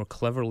much more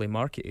cleverly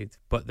marketed,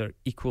 but they're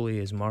equally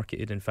as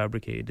marketed and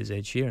fabricated as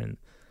Ed Sheeran.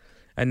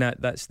 And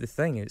that's the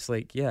thing. It's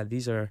like, yeah,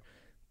 these are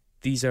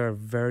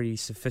very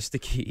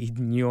sophisticated,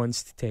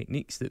 nuanced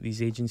techniques that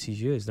these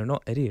agencies use. They're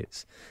not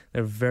idiots.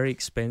 They're very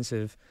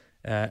expensive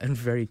and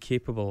very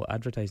capable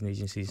advertising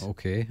agencies.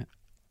 Okay,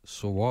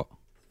 so what?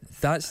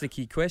 That's the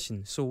key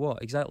question. So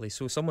what? Exactly.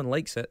 So someone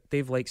likes it,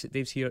 Dave likes it,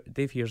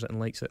 Dave hears it and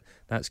likes it.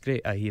 That's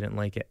great. I hear it and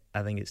like it.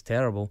 I think it's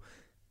terrible.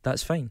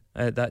 That's fine.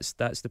 That's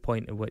the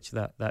point at which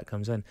that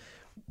comes in.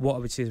 What I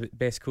would say about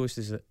Best Coast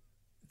is that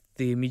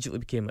they immediately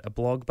became a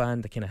blog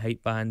band, a kind of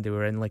hype band. They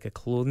were in like a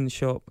clothing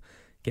shop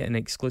getting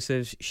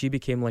exclusives. She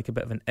became like a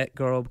bit of an it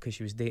girl because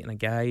she was dating a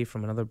guy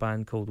from another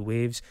band called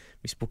Waves.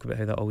 We spoke about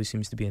how that always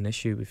seems to be an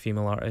issue with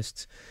female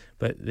artists,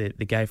 but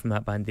the guy from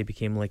that band, they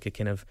became like a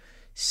kind of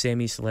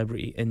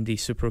semi-celebrity indie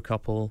super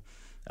couple.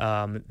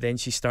 Then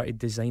she started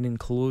designing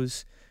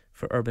clothes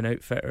for Urban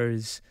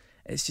Outfitters.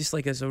 It's just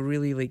like, it's a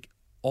really like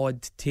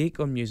odd take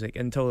on music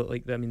until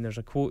there's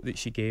a quote that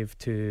she gave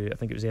to, I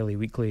think it was LA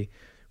Weekly,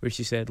 where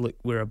she said, "Look,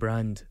 we're a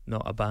brand,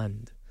 not a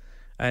band."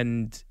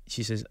 And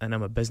she says, "And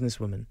I'm a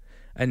businesswoman."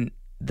 And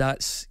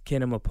that's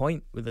kind of my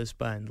point with this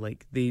band.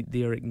 Like, they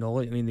are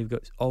acknowledging, I mean, they've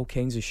got all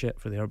kinds of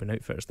shit for the Urban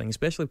Outfitters thing,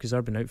 especially because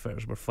Urban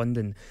Outfitters were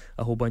funding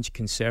a whole bunch of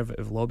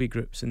conservative lobby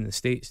groups in the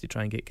States to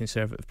try and get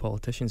conservative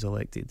politicians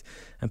elected.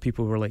 And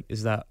people were like,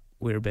 is that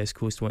where Best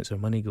Coast wants their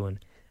money going?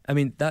 I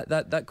mean,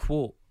 that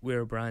quote,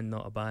 "We're a brand,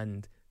 not a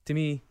band," to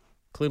me,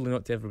 clearly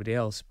not to everybody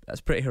else,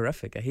 that's pretty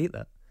horrific. I hate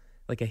that.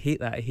 Like, I hate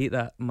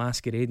that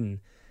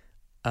masquerading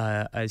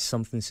as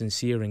something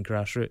sincere and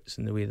grassroots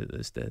in the way that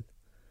this did.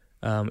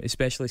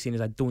 Especially seeing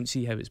as I don't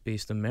see how it's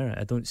based on merit.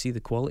 I don't see the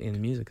quality in the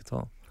music at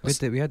all.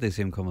 We had the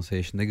same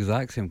conversation, the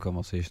exact same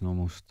conversation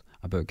almost,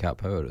 about Cat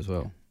Power as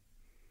well.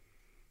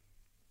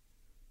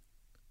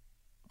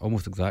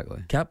 Almost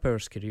exactly. Cat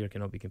Power's career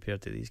cannot be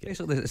compared to these guys.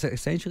 Basically, it's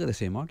essentially the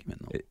same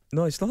argument, though.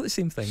 No, it's not the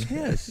same thing.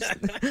 Yes.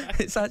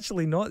 It's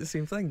actually not the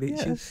same thing.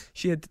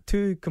 She had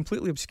two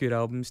completely obscure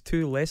albums,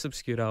 two less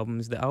obscure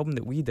albums, the album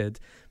that we did,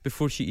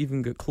 before she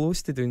even got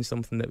close to doing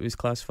something that was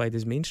classified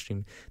as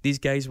mainstream. These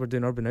guys were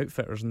doing Urban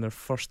Outfitters on their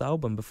first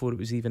album before it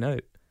was even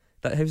out.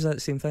 How's that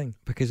the same thing?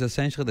 Because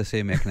essentially the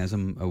same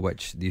mechanism at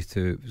which these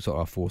two sort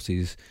of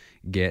forces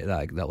get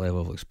that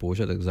level of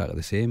exposure is exactly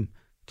the same.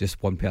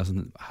 Just one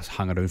person has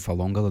hung around for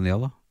longer than the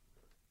other.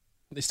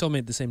 They still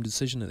made the same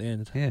decision at the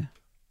end. Yeah.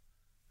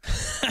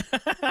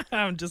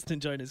 I'm just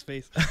enjoying his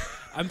face.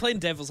 I'm playing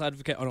devil's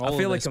advocate on all I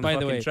feel of like this, I'm by the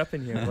fucking way.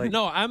 tripping here. Like,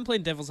 No, I'm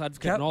playing devil's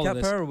advocate on all Cat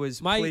of this. Power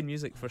was playing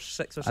music for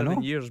 6 or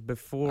 7 years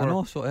before. I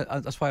know, so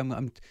that's why I'm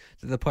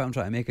the point I'm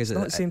trying to make is It's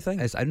not the same thing.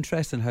 It's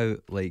interesting how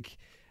like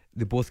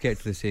they both get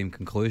to the same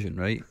conclusion,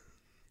 right?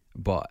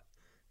 But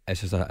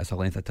it's just it's a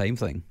length of time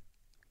thing.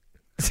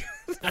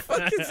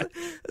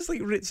 It's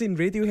like saying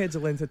Radiohead's a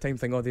length of time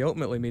thing. Oh, they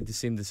ultimately made the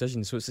same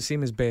decision, so it's the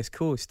same as Best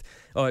Coast.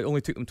 Oh, it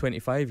only took them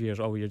 25 years.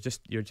 Oh, you're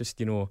just you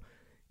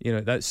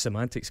know that's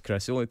semantics,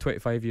 Chris. Only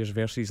 25 years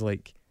versus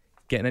like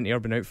getting into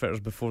Urban Outfitters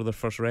before their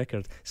first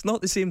record. It's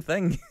not the same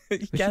thing.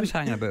 She was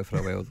hanging about for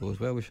a while though as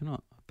well, was she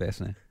not?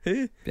 Bethany.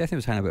 Who? Bethany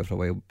was hanging about for a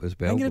while as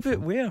well. Hanging before.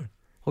 about where?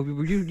 Oh,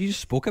 you just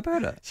spoke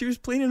about it. She was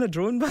playing in a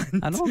drone band.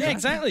 I know. Yeah,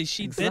 exactly.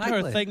 She did her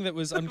Exactly. thing that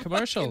was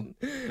uncommercial.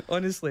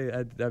 Honestly,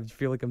 I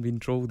feel like I'm being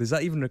trolled. Is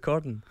that even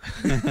recording?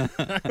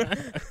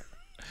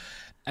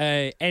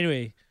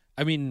 Anyway,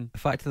 I mean, The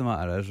fact of the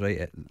matter is,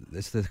 right?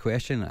 It's the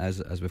question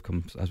as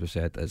we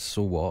said is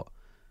so what?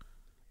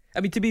 I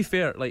mean, to be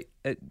fair, like,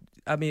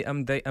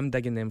 I'm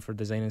digging them for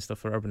designing stuff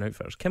for Urban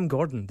Outfitters. Kim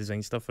Gordon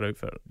designs stuff for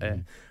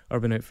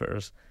Urban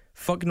Outfitters.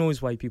 Fuck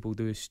knows why people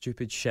do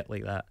stupid shit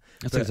like that.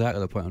 That's But-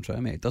 exactly the point I'm trying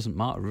to make. It doesn't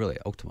matter really,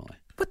 ultimately.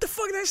 What the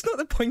fuck? That's not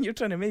the point you're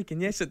trying to make.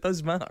 And yes, it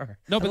does matter.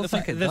 no, I but don't the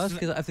think fact it does,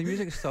 because if the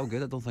music's still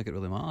good, I don't think it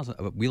really matters.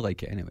 But we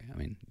like it anyway. I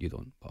mean, you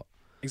don't, but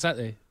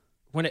exactly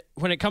when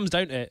it comes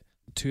down to it,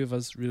 the two of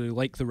us really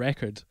like the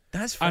record.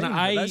 That's fine. And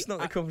But that's not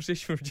the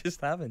conversation we're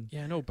just having.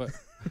 Yeah, no, but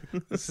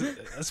that's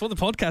what the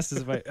podcast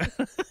is about.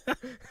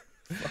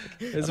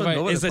 It's I don't know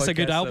about what is the this a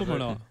good podcast album is or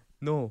about. not?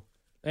 No,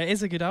 It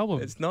is a good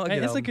album. it's not a good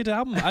It is album. a good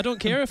album. I don't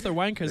care if they're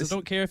wankers. I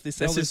don't care if they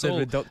sell This their is the soul. I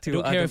reductio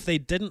don't ad care if they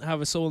didn't have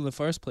a soul in the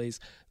first place.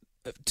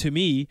 To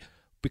me,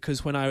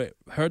 because when I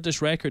heard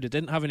this record, it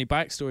didn't have any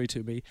backstory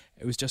to me.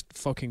 It was just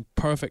fucking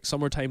perfect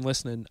summertime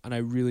listening, and I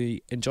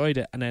really enjoyed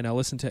it. And then I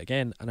listened to it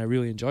again, and I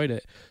really enjoyed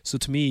it. So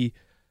to me,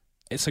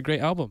 it's a great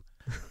album.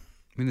 I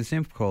mean the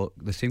same couple.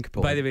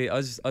 By the way,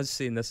 us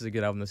saying this is a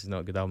good album, this is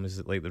not a good album,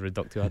 is like the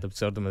reductio ad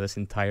absurdum of this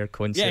entire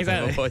concept Yeah,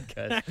 of exactly. a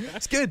podcast.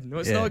 It's good. No,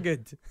 it's Yeah. not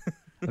good.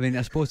 I mean,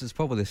 I suppose it's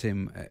probably the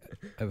same.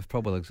 It was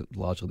probably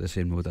largely the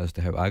same road as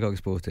to how I got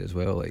exposed to it as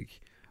well.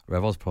 Like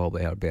River's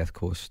probably our best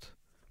coast,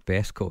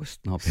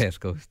 not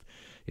best coast.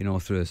 You know,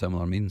 through a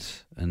similar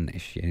means. And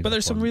she ended But up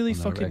there's some on- really on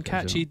their fucking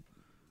records, you know.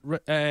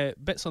 catchy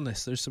bits on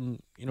this. There's some,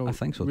 I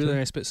think so really too.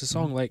 nice bits of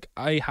song. Like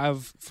I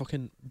have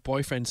fucking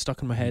Boyfriend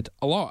stuck in my head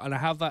a lot, and I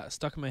have that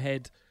stuck in my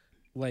head,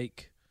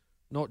 like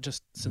not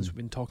just since we've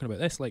been talking about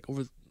this. Like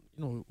over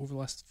the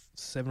last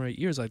 7 or 8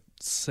 years, I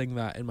sing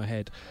that in my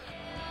head.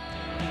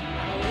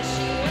 I wish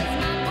he was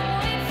my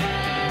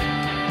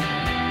boyfriend.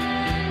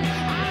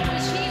 I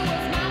wish he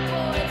was my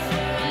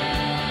boyfriend.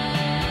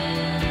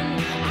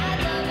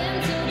 I love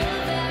him to the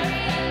very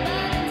end,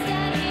 but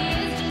instead he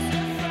is just a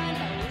friend.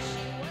 I wish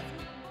he was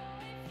my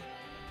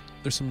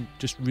boyfriend. There's some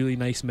just really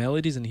nice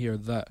melodies in here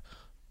that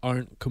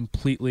aren't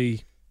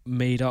completely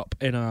made up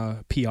in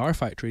a PR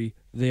factory.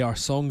 They are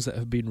songs that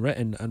have been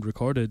written and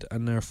recorded,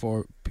 and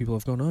therefore people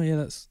have gone, oh yeah,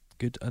 that's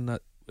good, and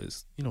that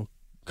is,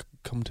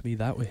 come to me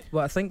that way.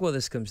 Well, I think what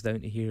this comes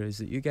down to here is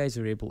that you guys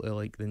are able to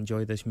like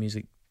enjoy this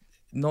music,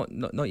 not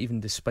even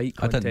despite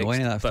I context. didn't know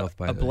any of that but stuff,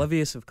 by the way.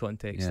 oblivious of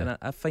context, Yeah. and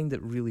I find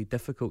it really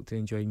difficult to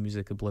enjoy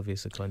music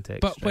oblivious of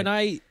context. But when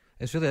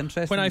It's really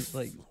interesting.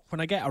 when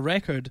I get a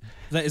record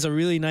that is a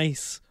really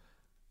nice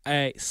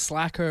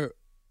slacker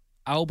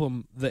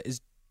album that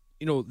is,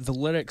 the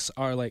lyrics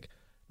are like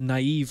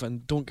naive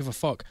and don't give a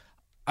fuck,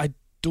 I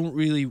don't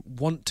really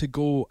want to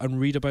go and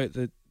read about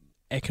the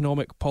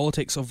economic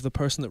politics of the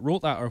person that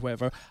wrote that or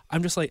whatever.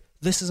 I'm just like,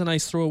 this is a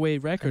nice throwaway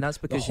record. And that's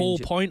because the whole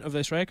you point of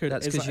this record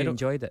that's is because that you I don't-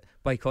 enjoyed it.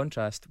 By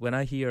contrast, when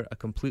I hear a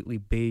completely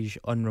beige,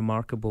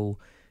 unremarkable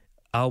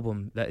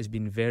album that has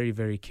been very,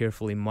 very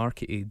carefully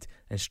marketed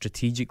and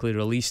strategically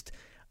released,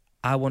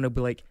 I want to be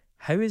like,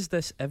 how is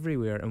this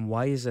everywhere and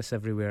why is this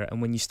everywhere?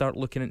 And when you start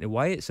looking into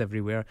why it's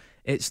everywhere,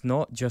 it's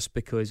not just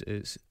because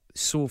it's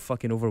so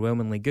fucking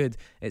overwhelmingly good.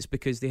 It's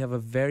because they have a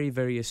very,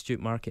 very astute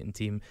marketing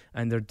team,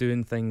 and they're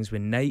doing things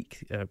with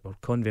Nike or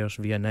Converse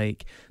via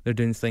Nike. They're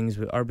doing things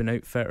with Urban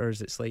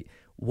Outfitters. It's like,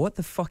 what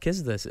the fuck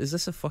is this? Is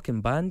this a fucking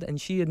band? And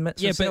she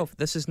admits Yeah, but herself,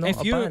 this is not if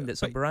a you're- band,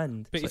 it's a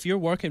brand. But It's if you're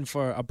working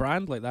for a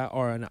brand like that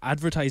or an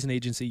advertising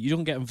agency, you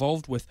don't get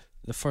involved with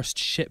the first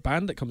shit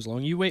band that comes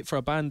along. You wait for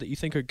a band that you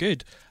think are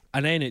good,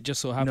 and then it just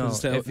so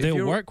happens No, that if they'll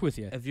you're- work with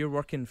you. if you're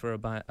working for a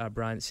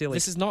brand, say like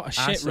This is not a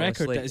shit ASOS,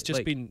 record like- that has just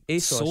like been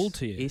ASOS, sold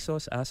to you.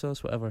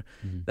 ASOS, whatever.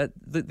 Mhm.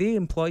 That they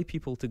employ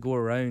people to go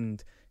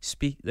around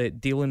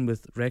dealing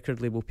with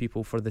record label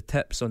people for the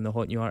tips on the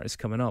hot new artists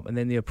coming up, and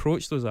then they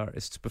approach those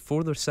artists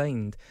before they're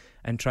signed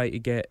and try to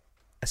get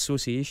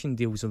association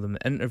deals with them,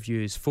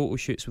 interviews, photo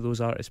shoots with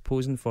those artists,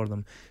 posing for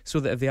them, so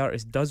that if the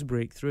artist does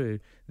break through,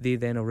 they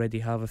then already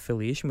have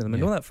affiliation with them. I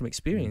know that from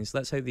experience.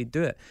 That's how they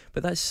do it.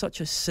 But that's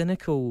such a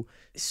cynical,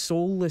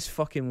 soulless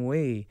fucking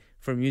way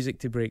for music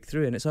to break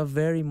through, and it's a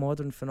very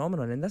modern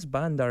phenomenon, and this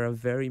band are a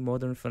very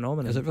modern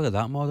phenomenon. Is it really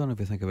that modern if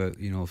you think about,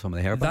 some of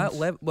the hair bands? That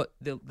level, but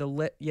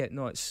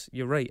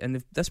you're right,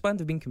 and this band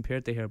have been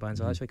compared to hair bands.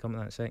 I'll actually come to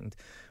that in a second,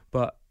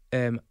 but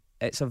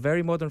it's a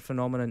very modern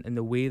phenomenon in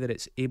the way that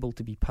it's able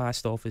to be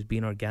passed off as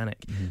being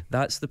organic.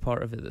 That's the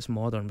part of it that's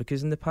modern,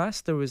 because in the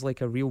past there was like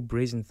a real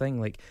brazen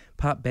thing, like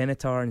Pat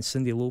Benatar and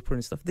Cyndi Lauper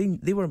and stuff.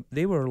 They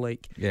were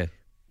like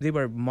they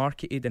were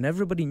marketed, and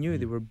everybody knew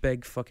they were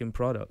big fucking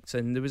products,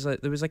 and there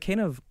was a kind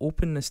of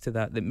openness to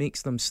that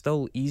makes them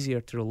still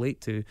easier to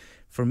relate to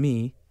for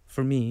me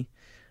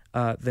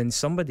than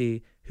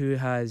somebody who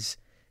has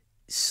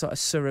sort of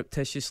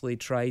surreptitiously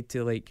tried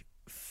to like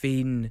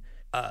feign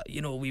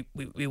we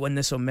won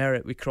this on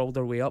merit, we crawled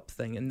our way up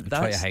thing, and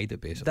try to hide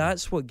it, basically.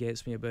 That's what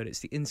gets me about it.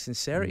 It's the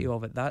insincerity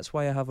of it. That's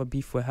why I have a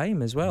beef with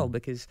Haim as well,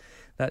 because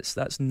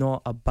that's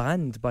not a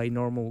band by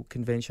normal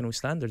conventional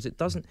standards.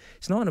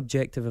 It's not an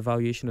objective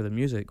evaluation of the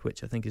music,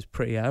 which I think is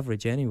pretty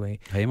average anyway.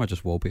 Haim are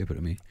just wallpaper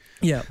to me.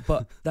 Yeah,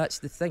 but that's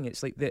the thing.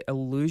 It's like the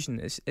illusion.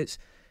 It's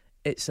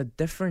a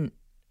different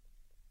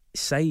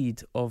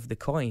side of the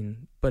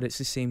coin, but it's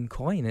the same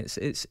coin. It's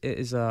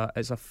a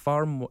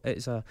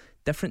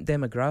different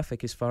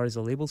demographic as far as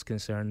the label's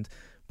concerned,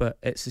 but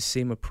it's the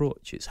same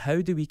approach. It's how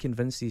do we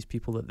convince these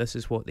people that this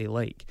is what they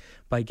like,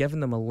 by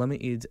giving them a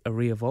limited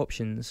array of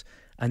options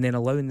and then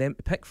allowing them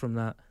to pick from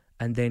that,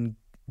 and then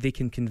they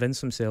can convince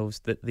themselves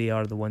that they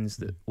are the ones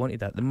that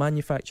wanted that. The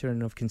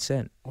manufacturing of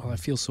consent. Well, I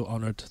feel so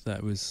honoured that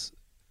it was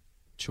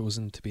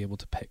chosen to be able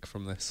to pick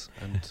from this.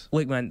 And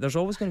look, man, there's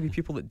always going to be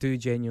people that do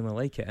genuinely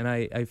like it, and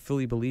I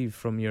fully believe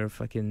from your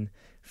fucking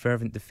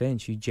fervent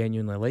defence you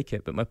genuinely like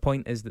it, but my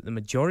point is that the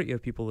majority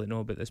of people that know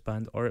about this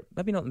band, or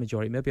maybe not the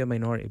majority, maybe a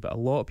minority, but a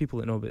lot of people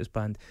that know about this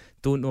band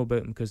don't know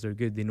about them because they're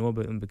good. They know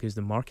about them because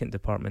the marketing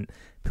department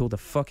pulled a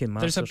fucking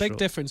master there's a big stroke.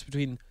 difference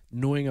between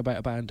knowing about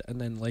a band and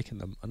then liking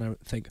them, and I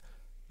think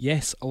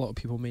yes, a lot of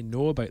people may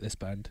know about this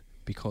band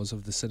because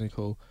of the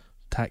cynical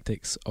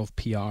tactics of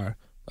PR.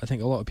 I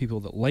think a lot of people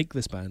that like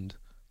this band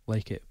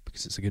like it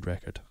because it's a good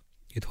record.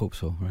 You'd hope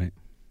so, right?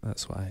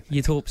 That's why I think.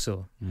 You'd hope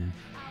so. I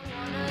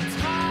wanna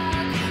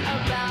talk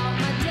about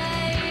my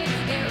day.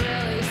 It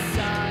really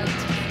sucked.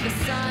 The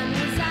sun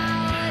was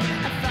out.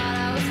 I thought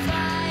I was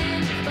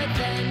fine, but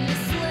then you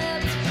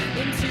slipped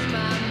into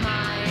my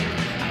mind.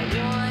 I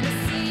wanna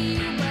see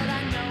you, but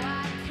I know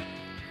I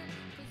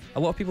can't. A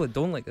lot of people that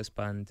don't like this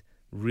band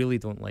really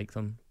don't like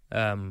them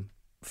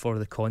for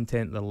the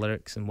content, the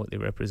lyrics, and what they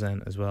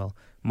represent as well.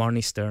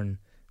 Marnie Stern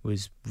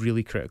was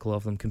really critical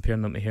of them,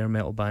 comparing them to hair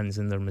metal bands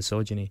and their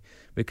misogyny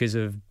because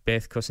of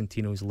Beth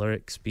Cosentino's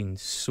lyrics being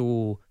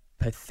so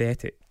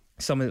pathetic.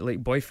 Some of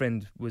like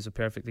Boyfriend was a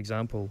perfect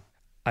example.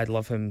 I'd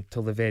love him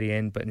till the very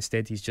end, but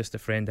instead he's just a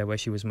friend. I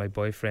wish he was my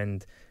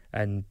boyfriend.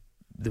 And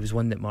there was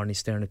one that Marnie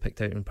Stern had picked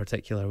out in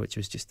particular, which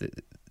was just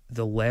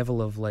the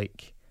level of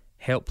like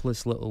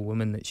helpless little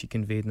woman that she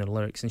conveyed in her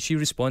lyrics. And she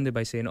responded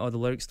by saying, the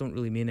lyrics don't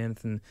really mean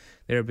anything.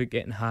 They're about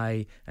getting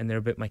high and they're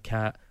about my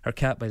cat. Her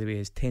cat, by the way,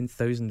 has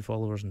 10,000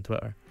 followers on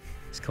Twitter.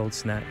 It's called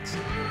Snacks.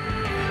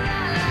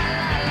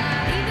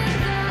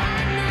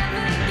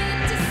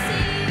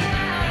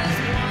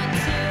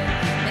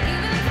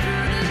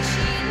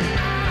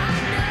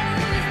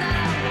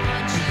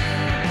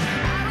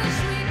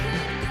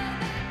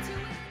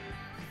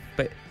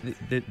 But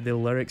the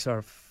lyrics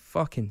are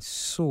fucking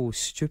so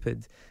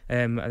stupid.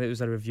 And it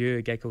was a review,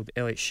 a guy called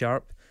Elliot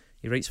Sharp.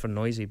 He writes for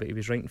Noisy, but he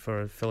was writing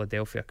for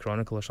Philadelphia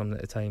Chronicle or something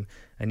at the time,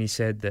 and he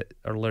said that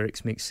her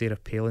lyrics make Sarah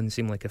Palin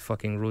seem like a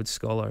fucking Rhodes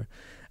Scholar.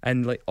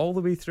 And like all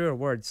the way through her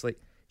words, like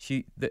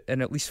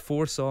in at least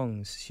 4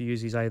 songs she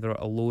uses either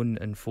alone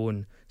and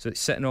phone. So it's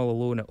sitting all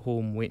alone at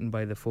home waiting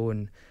by the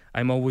phone.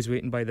 I'm always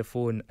waiting by the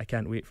phone. I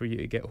can't wait for you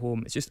to get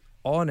home. It's just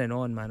on and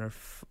on, man.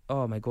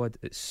 Oh my god,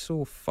 it's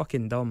so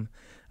fucking dumb.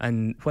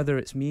 And whether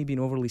it's me being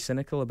overly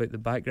cynical about the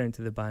background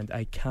to the band,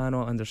 I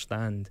cannot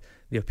understand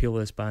the appeal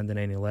of this band on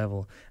any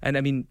level. And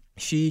I mean,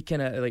 she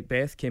kind of like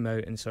Beth came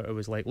out and sort of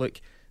was like, look,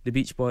 the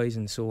Beach Boys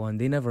and so on,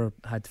 they never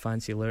had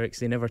fancy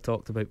lyrics. They never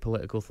talked about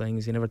political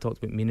things. They never talked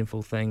about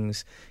meaningful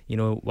things. You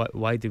know,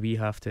 why do we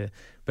have to?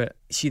 But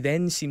she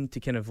then seemed to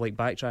kind of like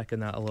backtrack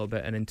on that a little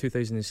bit. And in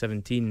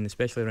 2017,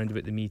 especially around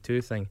about the Me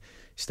Too thing,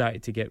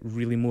 started to get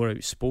really more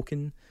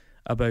outspoken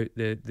about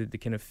the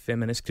kind of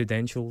feminist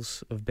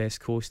credentials of Best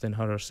Coast and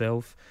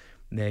her-herself.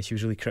 She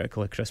was really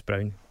critical of Chris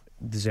Brown,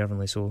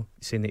 deservingly so,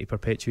 saying that he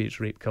perpetuates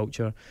rape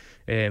culture.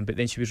 But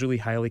then she was really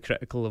highly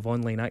critical of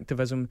online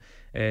activism,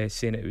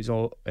 saying it was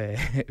all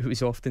it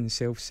was often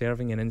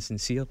self-serving and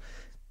insincere.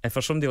 And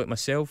for somebody like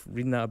myself,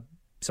 reading that,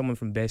 someone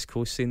from Best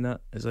Coast saying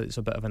that, it's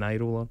a bit of an eye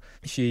roller.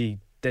 She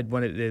did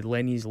one of the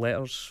Lenny's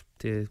letters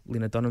to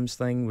Lena Dunham's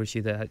thing, where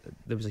there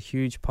was a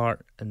huge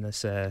part in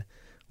this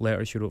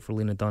letter she wrote for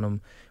Lena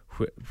Dunham,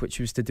 which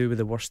was to do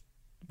with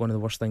one of the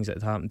worst things that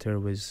had happened to her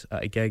was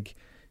at a gig.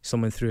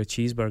 someone threw a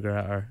cheeseburger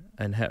at her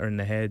and hit her in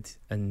the head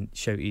and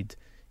shouted,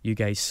 "You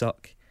guys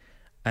suck."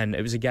 And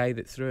it was a guy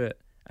that threw it.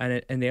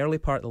 And in the early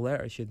part of the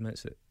letter, she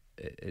admits that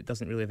it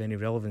doesn't really have any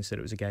relevance that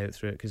it was a guy that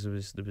threw it, because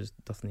there was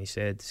nothing he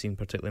said seemed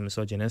particularly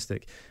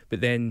misogynistic.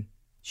 But then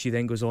she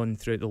then goes on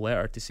throughout the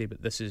letter to say,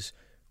 but this is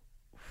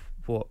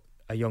what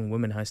a young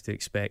woman has to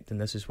expect, and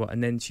this is what,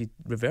 and then she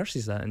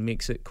reverses that and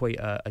makes it quite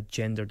a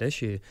gendered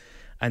issue.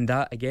 And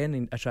that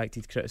again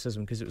attracted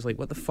criticism, because it was like,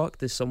 what the fuck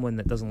does someone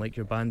that doesn't like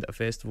your band at a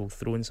festival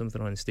throwing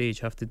something on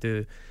stage have to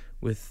do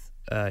with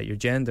your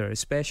gender,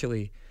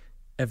 especially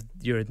if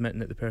you're admitting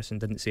that the person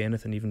didn't say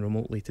anything even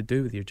remotely to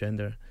do with your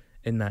gender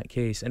in that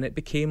case. And it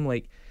became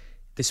like,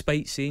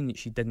 despite saying that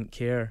she didn't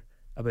care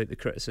about the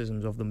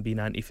criticisms of them being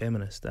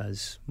anti-feminist,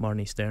 as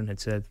Marnie Stern had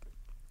said,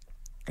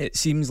 it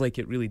seems like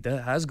it really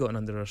has gotten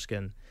under her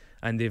skin,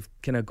 and they've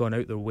kind of gone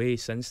out their way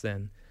since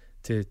then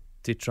to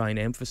try and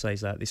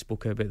emphasise that. They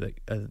spoke about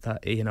that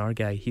A&R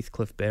guy,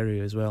 Heathcliff Berry,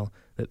 as well,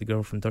 that the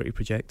girl from Dirty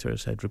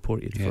Projectors had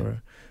reported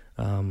for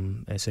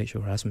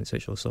sexual harassment,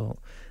 sexual assault.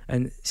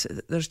 And so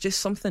there's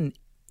just something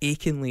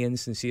achingly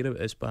insincere about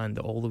this band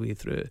all the way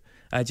through.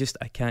 I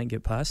can't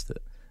get past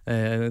it.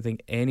 I don't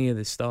think any of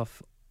the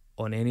stuff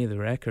on any of the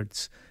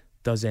records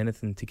does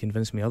anything to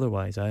convince me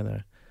otherwise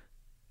either.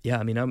 Yeah,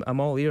 I mean, I'm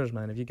all ears,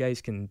 man. If you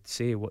guys can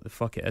say what the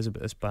fuck it is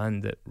about this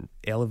band that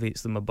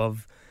elevates them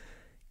above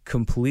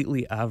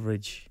completely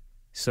average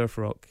surf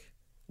rock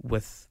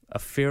with a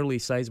fairly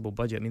sizable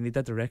budget. I mean, they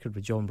did the record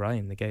with John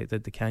Bryan, the guy that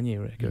did the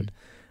Kanye record.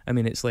 I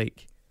mean, it's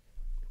like,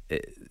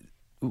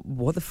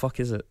 what the fuck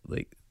is it?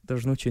 Like,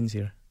 there's no tunes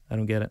here. I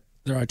don't get it.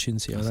 There are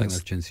tunes here. I think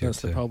there's tunes here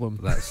That's too. the problem.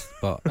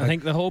 But I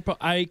think the whole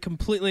I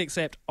completely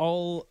accept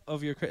all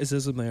of your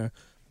criticism there,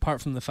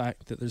 apart from the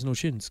fact that there's no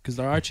tunes, because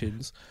there are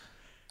tunes.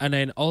 And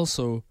then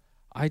also,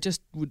 I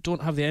just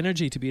don't have the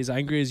energy to be as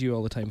angry as you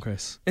all the time,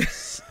 Chris.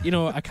 You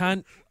know, I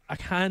can't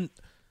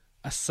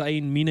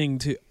assign meaning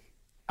to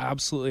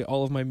absolutely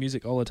all of my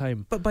music all the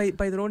time. But by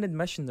their own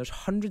admission, there's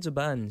hundreds of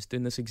bands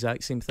doing this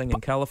exact same thing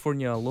in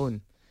California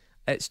alone.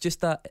 It's just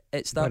that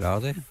it's that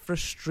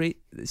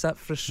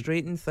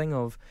frustrating thing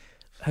of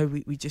how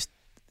we just,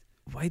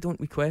 why don't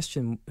we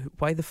question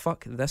why the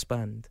fuck this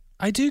band?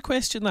 I do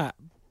question that,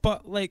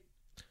 but like,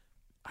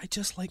 I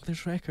just like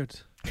this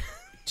record.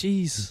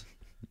 Jeez.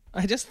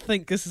 I just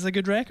think this is a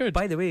good record.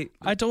 By the way,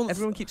 everyone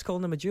everyone keeps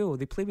calling them a duo.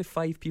 They play with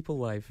 5 people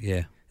live.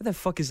 Yeah. How the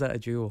fuck is that a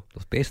duo?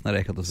 There's bass in the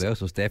record as well,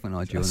 so it's definitely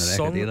not a duo in the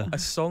record either. A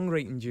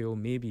songwriting duo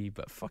maybe,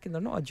 but fucking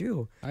they're not a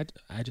duo. I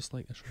just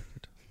like this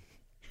record.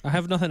 I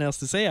have nothing else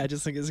to say. I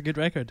just think it's a good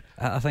record.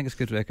 I think it's a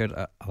good record.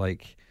 I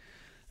like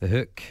the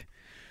hook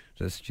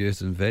that's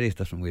used in various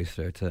different ways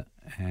throughout it.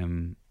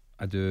 I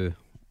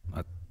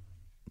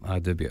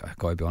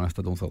gotta be honest,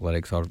 I don't think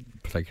lyrics are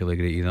particularly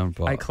great either.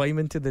 But I climb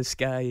into the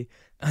sky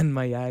and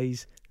my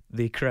eyes,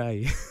 they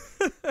cry.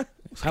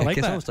 I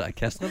like that. Was that a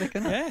Kiss lyric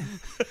in it? Yeah.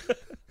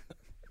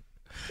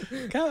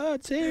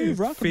 God save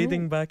rock and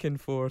Fading roll. back and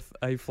forth,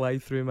 I fly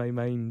through my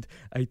mind.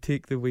 I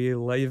take the way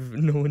live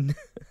known,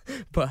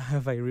 but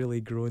have I really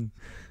grown?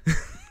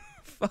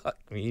 Fuck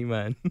me,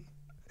 man.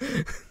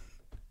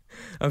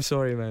 I'm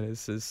sorry, man.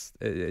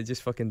 It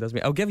just fucking does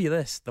me. I'll give you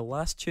this. The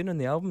last tune on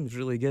the album is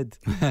really good,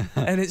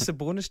 and it's a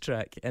bonus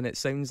track, and it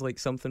sounds like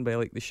something by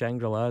like the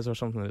Shangri-Las or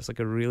something. It's like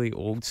a really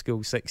old school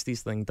 60s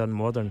thing done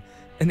modern,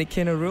 and it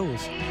kind of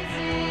rules.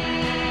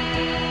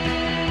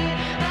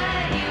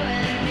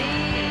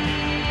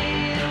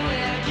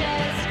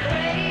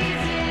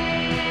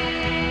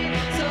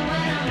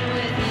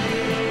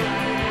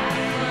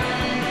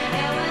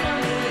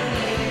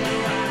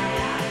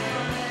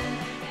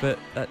 But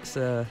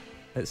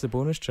it's the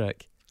bonus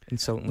track.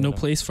 Insulting. No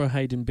place for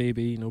hiding,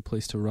 baby. No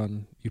place to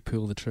run. You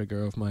pull the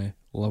trigger of my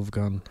love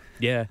gun.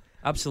 Yeah,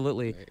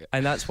 absolutely.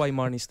 And that's why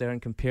Marnie Stern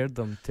compared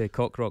them to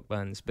cock rock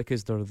bands,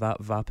 because they're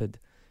that vapid.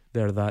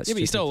 They're that. Yeah,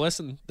 but you stupid. still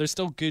listen. There's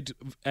still good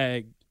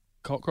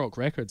cock rock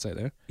records out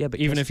there. Yeah, but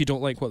even Kiss, if you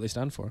don't like what they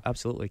stand for.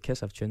 absolutely,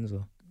 Kiss have tunes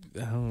though.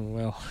 Oh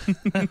well,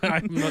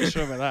 I'm not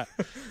sure about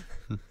that.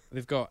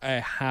 They've got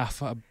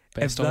half a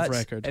best of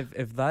record.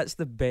 If that's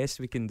the best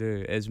we can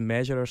do, is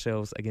measure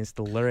ourselves against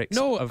the lyrics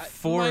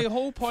of my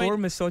whole point. 4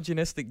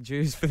 misogynistic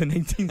Jews for the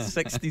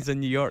 1960s in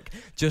New York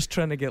just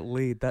trying to get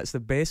laid. That's the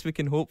best we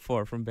can hope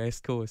for from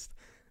Best Coast.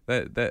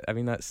 I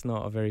mean, that's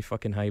not a very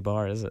fucking high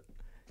bar, is it?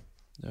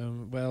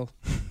 Well,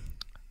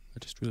 I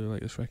just really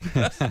like this record.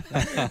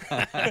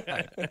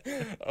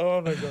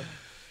 Oh my god.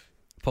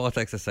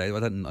 Politics aside, I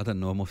didn't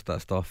know most of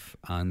that stuff,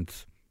 and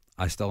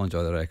I still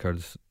enjoy the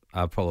records.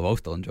 I probably will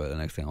still enjoy it the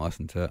next time I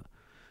listen to it.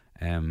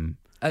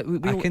 I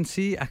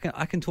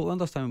can totally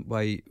understand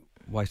why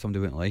somebody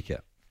wouldn't like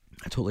it.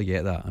 I totally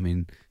get that. I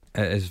mean,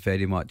 it is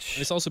very much.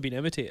 It's also been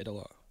imitated a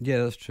lot.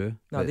 Yeah, that's true.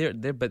 No,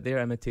 they're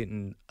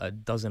imitating a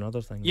dozen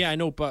other things. Yeah, I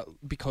know, but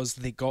because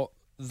they got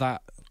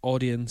that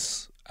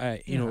audience,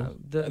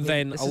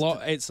 then a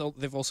lot.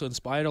 They've also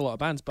inspired a lot of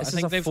bands. But I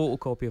think they've a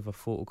photocopy of a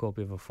photocopy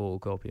of a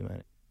photocopy,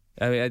 man.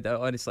 I mean,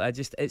 honestly,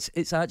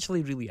 it's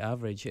actually really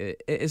average.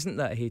 It isn't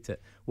that I hate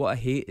it. What I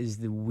hate is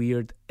the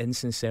weird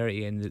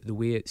insincerity and the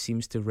way it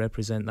seems to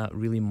represent that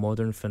really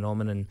modern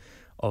phenomenon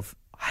of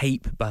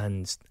hype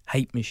bands,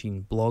 hype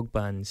machine, blog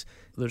bands.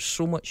 There's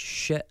so much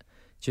shit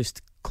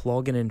just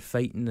clogging and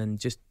fighting and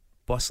just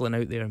bustling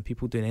out there, and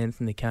people doing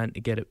anything they can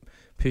to get it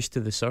pushed to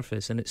the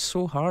surface. And it's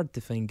so hard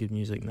to find good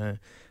music now.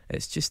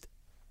 It's just...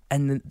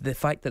 And the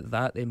fact that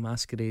then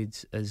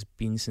masquerades as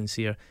being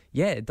sincere,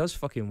 yeah, it does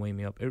fucking wind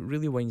me up. It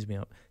really winds me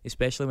up,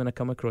 especially when I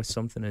come across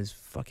something as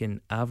fucking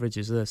average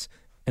as this,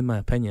 in my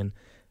opinion.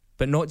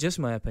 But not just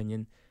my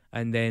opinion.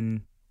 And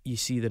then you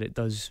see that it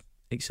does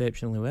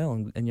exceptionally well,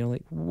 and you're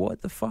like, what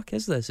the fuck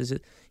is this? Is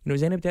it,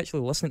 is anybody actually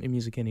listening to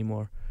music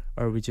anymore?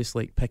 Or are we just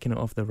like picking it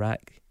off the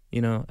rack?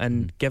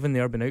 And given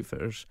the Urban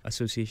Outfitters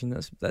Association,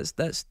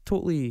 that's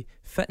totally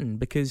fitting,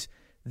 because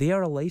they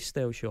are a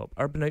lifestyle shop.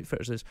 Urban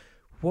Outfitters is...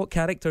 What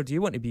character do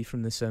you want to be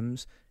from The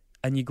Sims?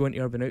 And you go into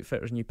Urban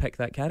Outfitters and you pick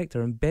that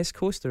character, and Best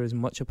Coaster is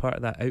much a part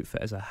of that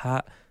outfit as a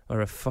hat or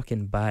a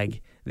fucking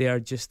bag. They are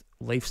just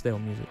lifestyle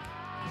music.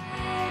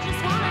 I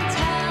just wanna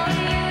tell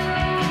you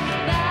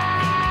that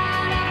I've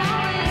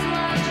always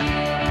loved you.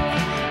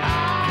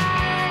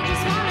 I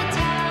just wanna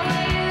tell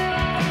you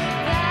that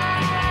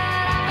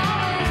I've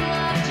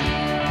always loved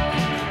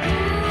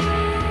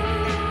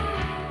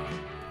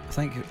you. I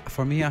think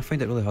for me, I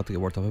find it really hard to get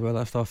worked up about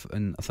that stuff,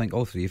 and I think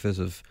all three of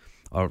us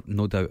are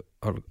no doubt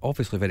are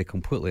obviously very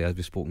completely, as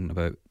we've spoken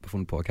about before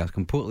in the podcast,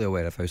 completely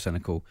aware of how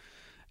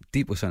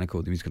deeply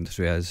cynical the music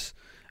industry is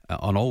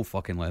on all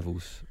fucking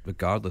levels,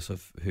 regardless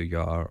of who you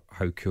are,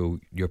 how cool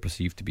you're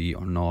perceived to be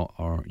or not,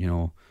 or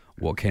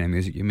what kind of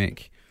music you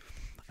make.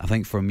 I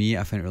think for me,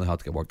 I find it really hard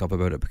to get worked up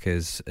about it,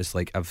 because it's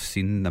like I've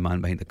seen the man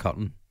behind the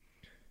curtain,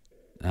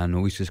 and I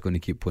know he's just going to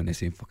keep playing the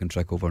same fucking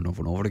trick over and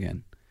over and over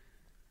again.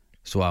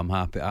 So I'm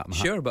happy.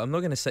 Sure, but I'm not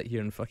going to sit here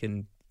and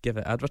fucking give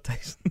it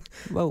advertising.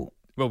 Well,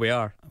 we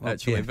are,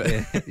 actually.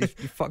 Yeah, but you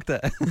fucked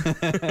it.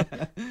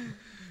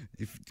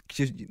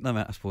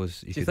 I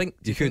suppose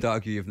you could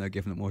argue you've now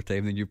given it more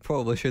time than you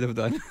probably should have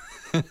done.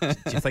 Do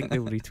you think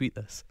they'll retweet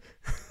this?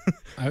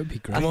 That would be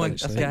great. Come on,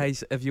 actually.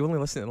 guys, if you only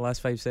listen to the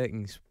last 5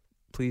 seconds,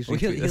 please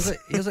retweet this.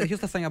 Here's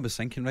the thing I was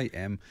thinking, right?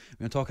 When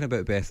we're talking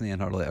about Bethany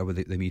and her letter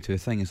with the Me Too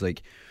thing, is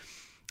like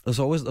there's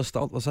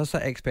this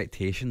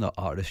expectation that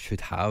artists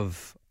should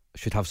have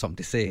something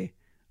to say.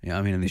 You know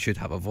what I mean? And they should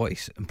have a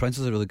voice. And Prince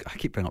is I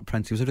keep bringing up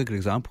Prince. He was a really good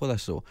example of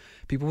this. So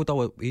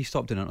he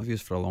stopped doing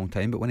interviews for a long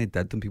time, but when he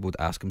did them, people would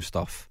ask him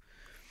stuff.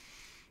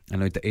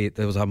 And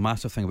there was a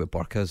massive thing about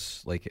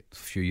burqas like a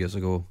few years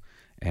ago,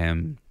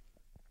 and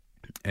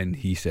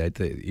he said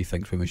that he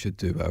thinks women should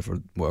do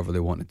whatever they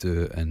want to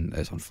do, and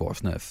it's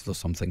unfortunate if there's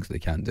some things they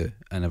can't do,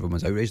 and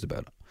everyone's outraged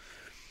about it.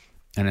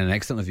 And in the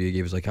next interview he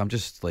gave, was like, I'm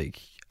just like,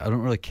 I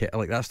don't really care,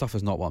 like that stuff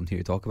is not what I'm here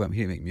to talk about. I'm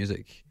here to make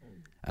music.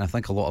 And I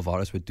think a lot of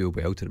artists would do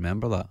well to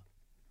remember that.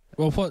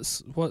 Well,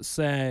 what's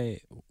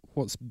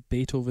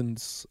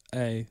Beethoven's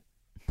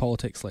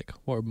politics like?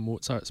 What are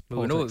Mozart's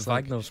Well, we politics know what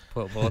like? Wagner's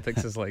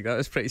politics is like. That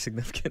is pretty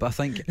significant. But I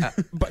think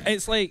But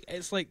it's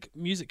like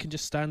music can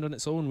just stand on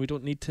its own. We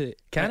don't need to.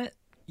 Can it?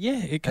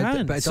 Yeah, it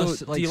can. but it so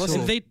does, like, do you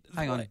listen? so-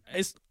 hang on.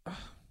 It's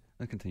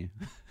I'll continue.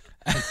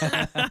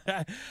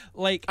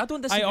 like I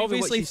don't disagree with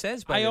what she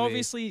says, by I the way.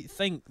 obviously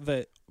think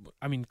that,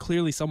 I mean,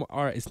 clearly some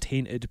art is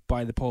tainted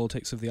by the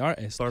politics of the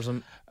artist.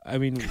 I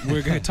mean,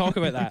 we're going to talk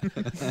about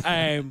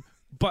that.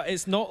 But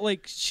it's not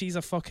like she's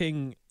a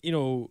fucking,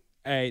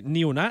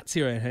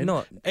 neo-Nazi or anything.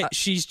 No,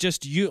 she's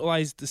just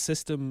utilised the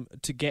system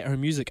to get her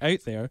music out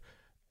there.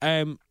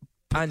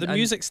 But the and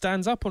music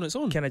stands up on its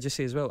own. Can I just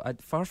say as well, I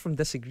far from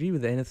disagree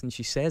with anything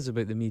she says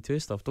about the Me Too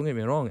stuff. Don't get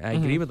me wrong, I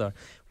agree with her.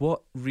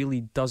 What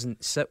really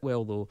doesn't sit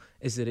well though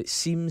is that it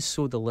seems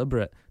so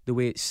deliberate, the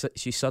way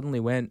she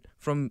suddenly went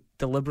from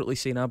deliberately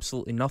saying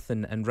absolutely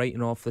nothing and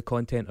writing off the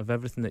content of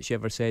everything that she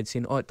ever said,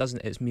 saying,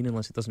 it's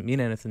meaningless, it doesn't mean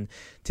anything,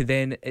 to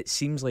then it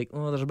seems like,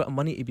 there's a bit of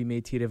money to be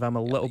made here if I'm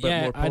a little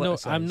bit more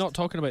politicised. I know. I'm not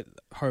talking about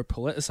her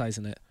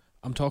politicising it.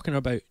 I'm talking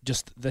about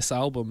just this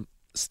album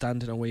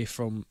standing away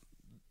from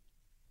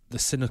the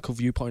cynical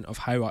viewpoint of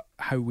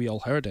how we all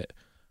heard it,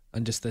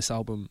 and just this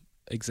album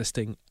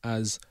existing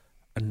as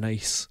a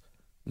nice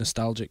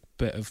nostalgic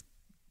bit of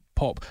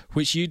pop,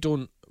 which you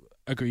don't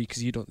agree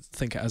because you don't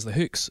think it has the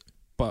hooks,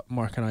 but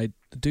Mark and I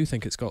do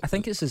think it's got. I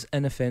think it's as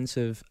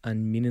inoffensive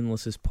and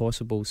meaningless as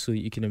possible so that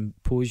you can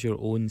impose your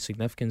own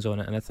significance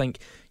on it, and I think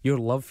your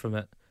love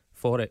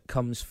for it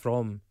comes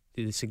from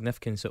the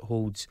significance it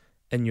holds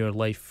in your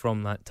life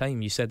from that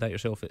time. You said that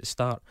yourself at the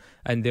start,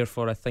 and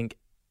therefore I think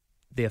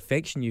the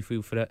affection you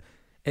feel for it,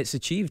 it's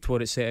achieved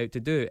what it set out to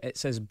do.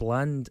 It's as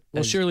bland.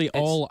 Well, surely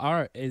all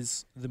art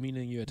is the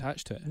meaning you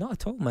attach to it. Not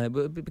at all, man.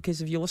 But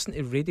because if you listen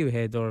to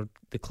Radiohead or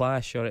The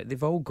Clash, or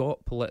they've all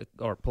got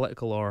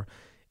political or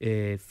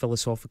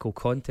philosophical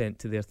content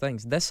to their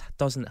things. This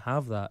doesn't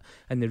have that,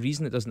 and the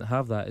reason it doesn't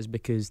have that is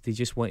because they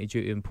just wanted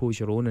you to impose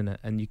your own in it,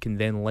 and you can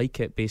then like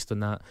it based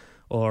on that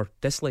or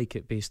dislike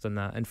it based on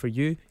that. And for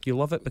you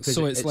love it because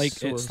so it's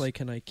like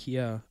an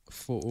IKEA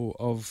photo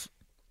of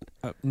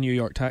New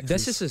York taxis.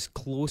 This is as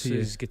close to you.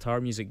 as guitar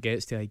music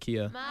gets to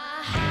IKEA. My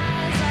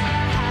highs are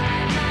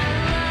high, my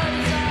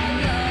lows are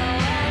low,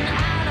 and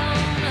I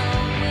don't know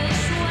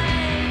which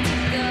way to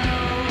go.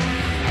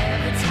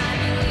 Every time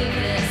you leave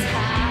this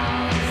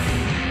house,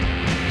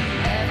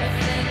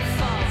 everything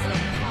falls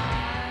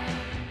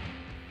apart.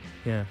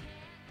 Yeah.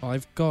 Well,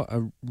 I've got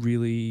a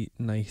really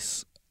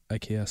nice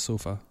IKEA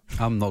sofa.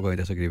 I'm not going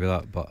to disagree with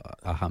that, but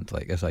I happen to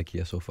like this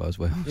IKEA sofa as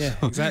well. Yeah,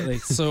 exactly.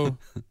 So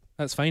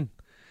that's fine.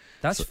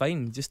 That's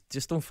fine.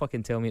 Just don't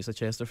fucking tell me it's a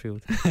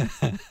Chesterfield.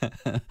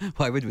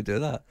 Why would we do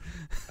that?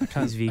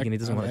 He's vegan. He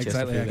doesn't want a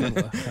exactly,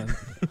 Chesterfield.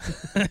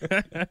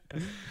 I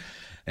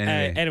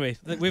can't. Anyway,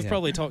 we've yeah.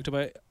 probably talked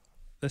about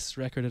this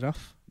record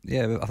enough.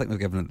 Yeah, I think we've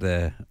given it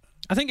the.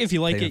 I think if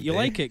you like Time it, of you day.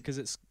 like it because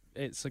it's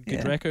a good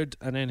Yeah. record,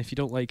 and then if you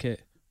don't like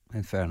it,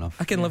 And fair enough.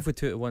 I can Yeah. live with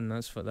 2-1.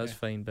 That's Yeah.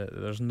 fine. But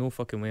there's no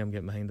fucking way I'm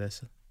getting behind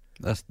this.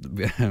 That's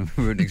we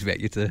wouldn't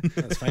expect you to.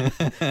 that's fine.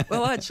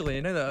 Well,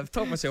 actually, now that I've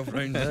talked myself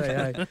around,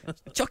 aye.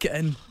 Chuck it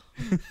in.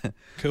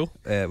 Cool.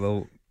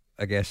 Well,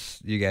 I guess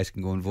you guys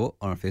can go and vote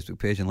on our Facebook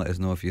page and let us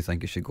know if you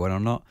think it should go in or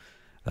not.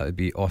 That would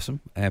be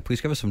awesome.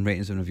 Please give us some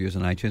ratings and reviews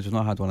on iTunes. We've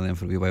not had one of them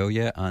for a wee while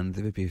yet, and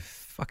they would be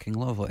fucking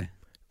lovely.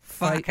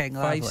 Fucking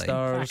lovely. 5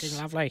 stars. Fucking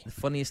lovely. The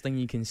funniest thing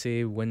you can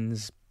say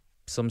wins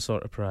some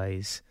sort of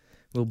prize.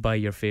 We'll buy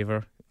your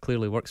favour.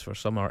 Clearly works for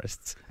some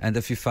artists. And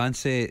if you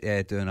fancy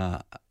doing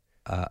a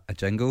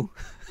jingle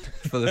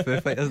for the Foo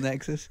Fighters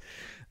Nexus,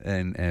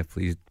 then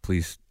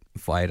please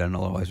fire in.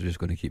 Otherwise, we're just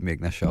going to keep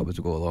making this shit up as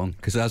we go along,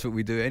 because that's what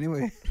we do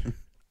anyway.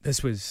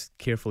 This was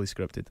carefully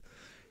scripted.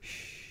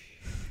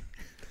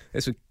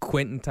 This was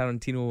Quentin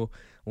Tarantino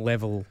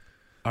level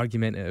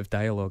argumentative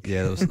dialogue.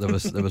 Yeah,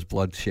 there was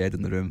blood shed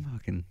in the room. I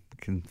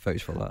can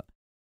vouch for that.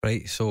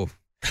 Right, so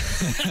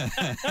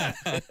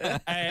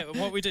What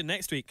are we doing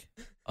next week?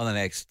 on the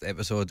next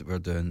episode, we're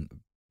doing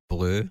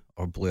Blue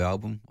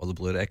Album or the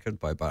Blue Record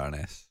by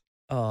Baroness,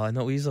 Oh,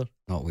 not Weezer.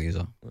 not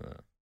Weezer.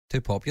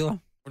 Too popular.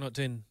 We're not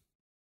doing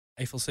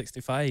Eiffel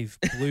 65,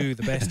 Blue,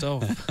 the best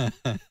of.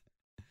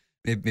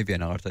 Maybe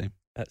another time.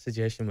 That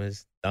suggestion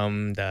was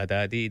dum da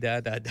da dee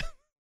da da da.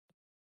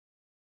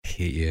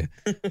 Hate you.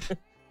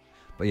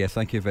 But yeah,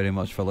 thank you very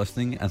much for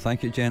listening, and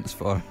thank you, gents,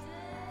 for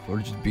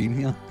just being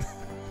here.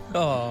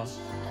 Oh.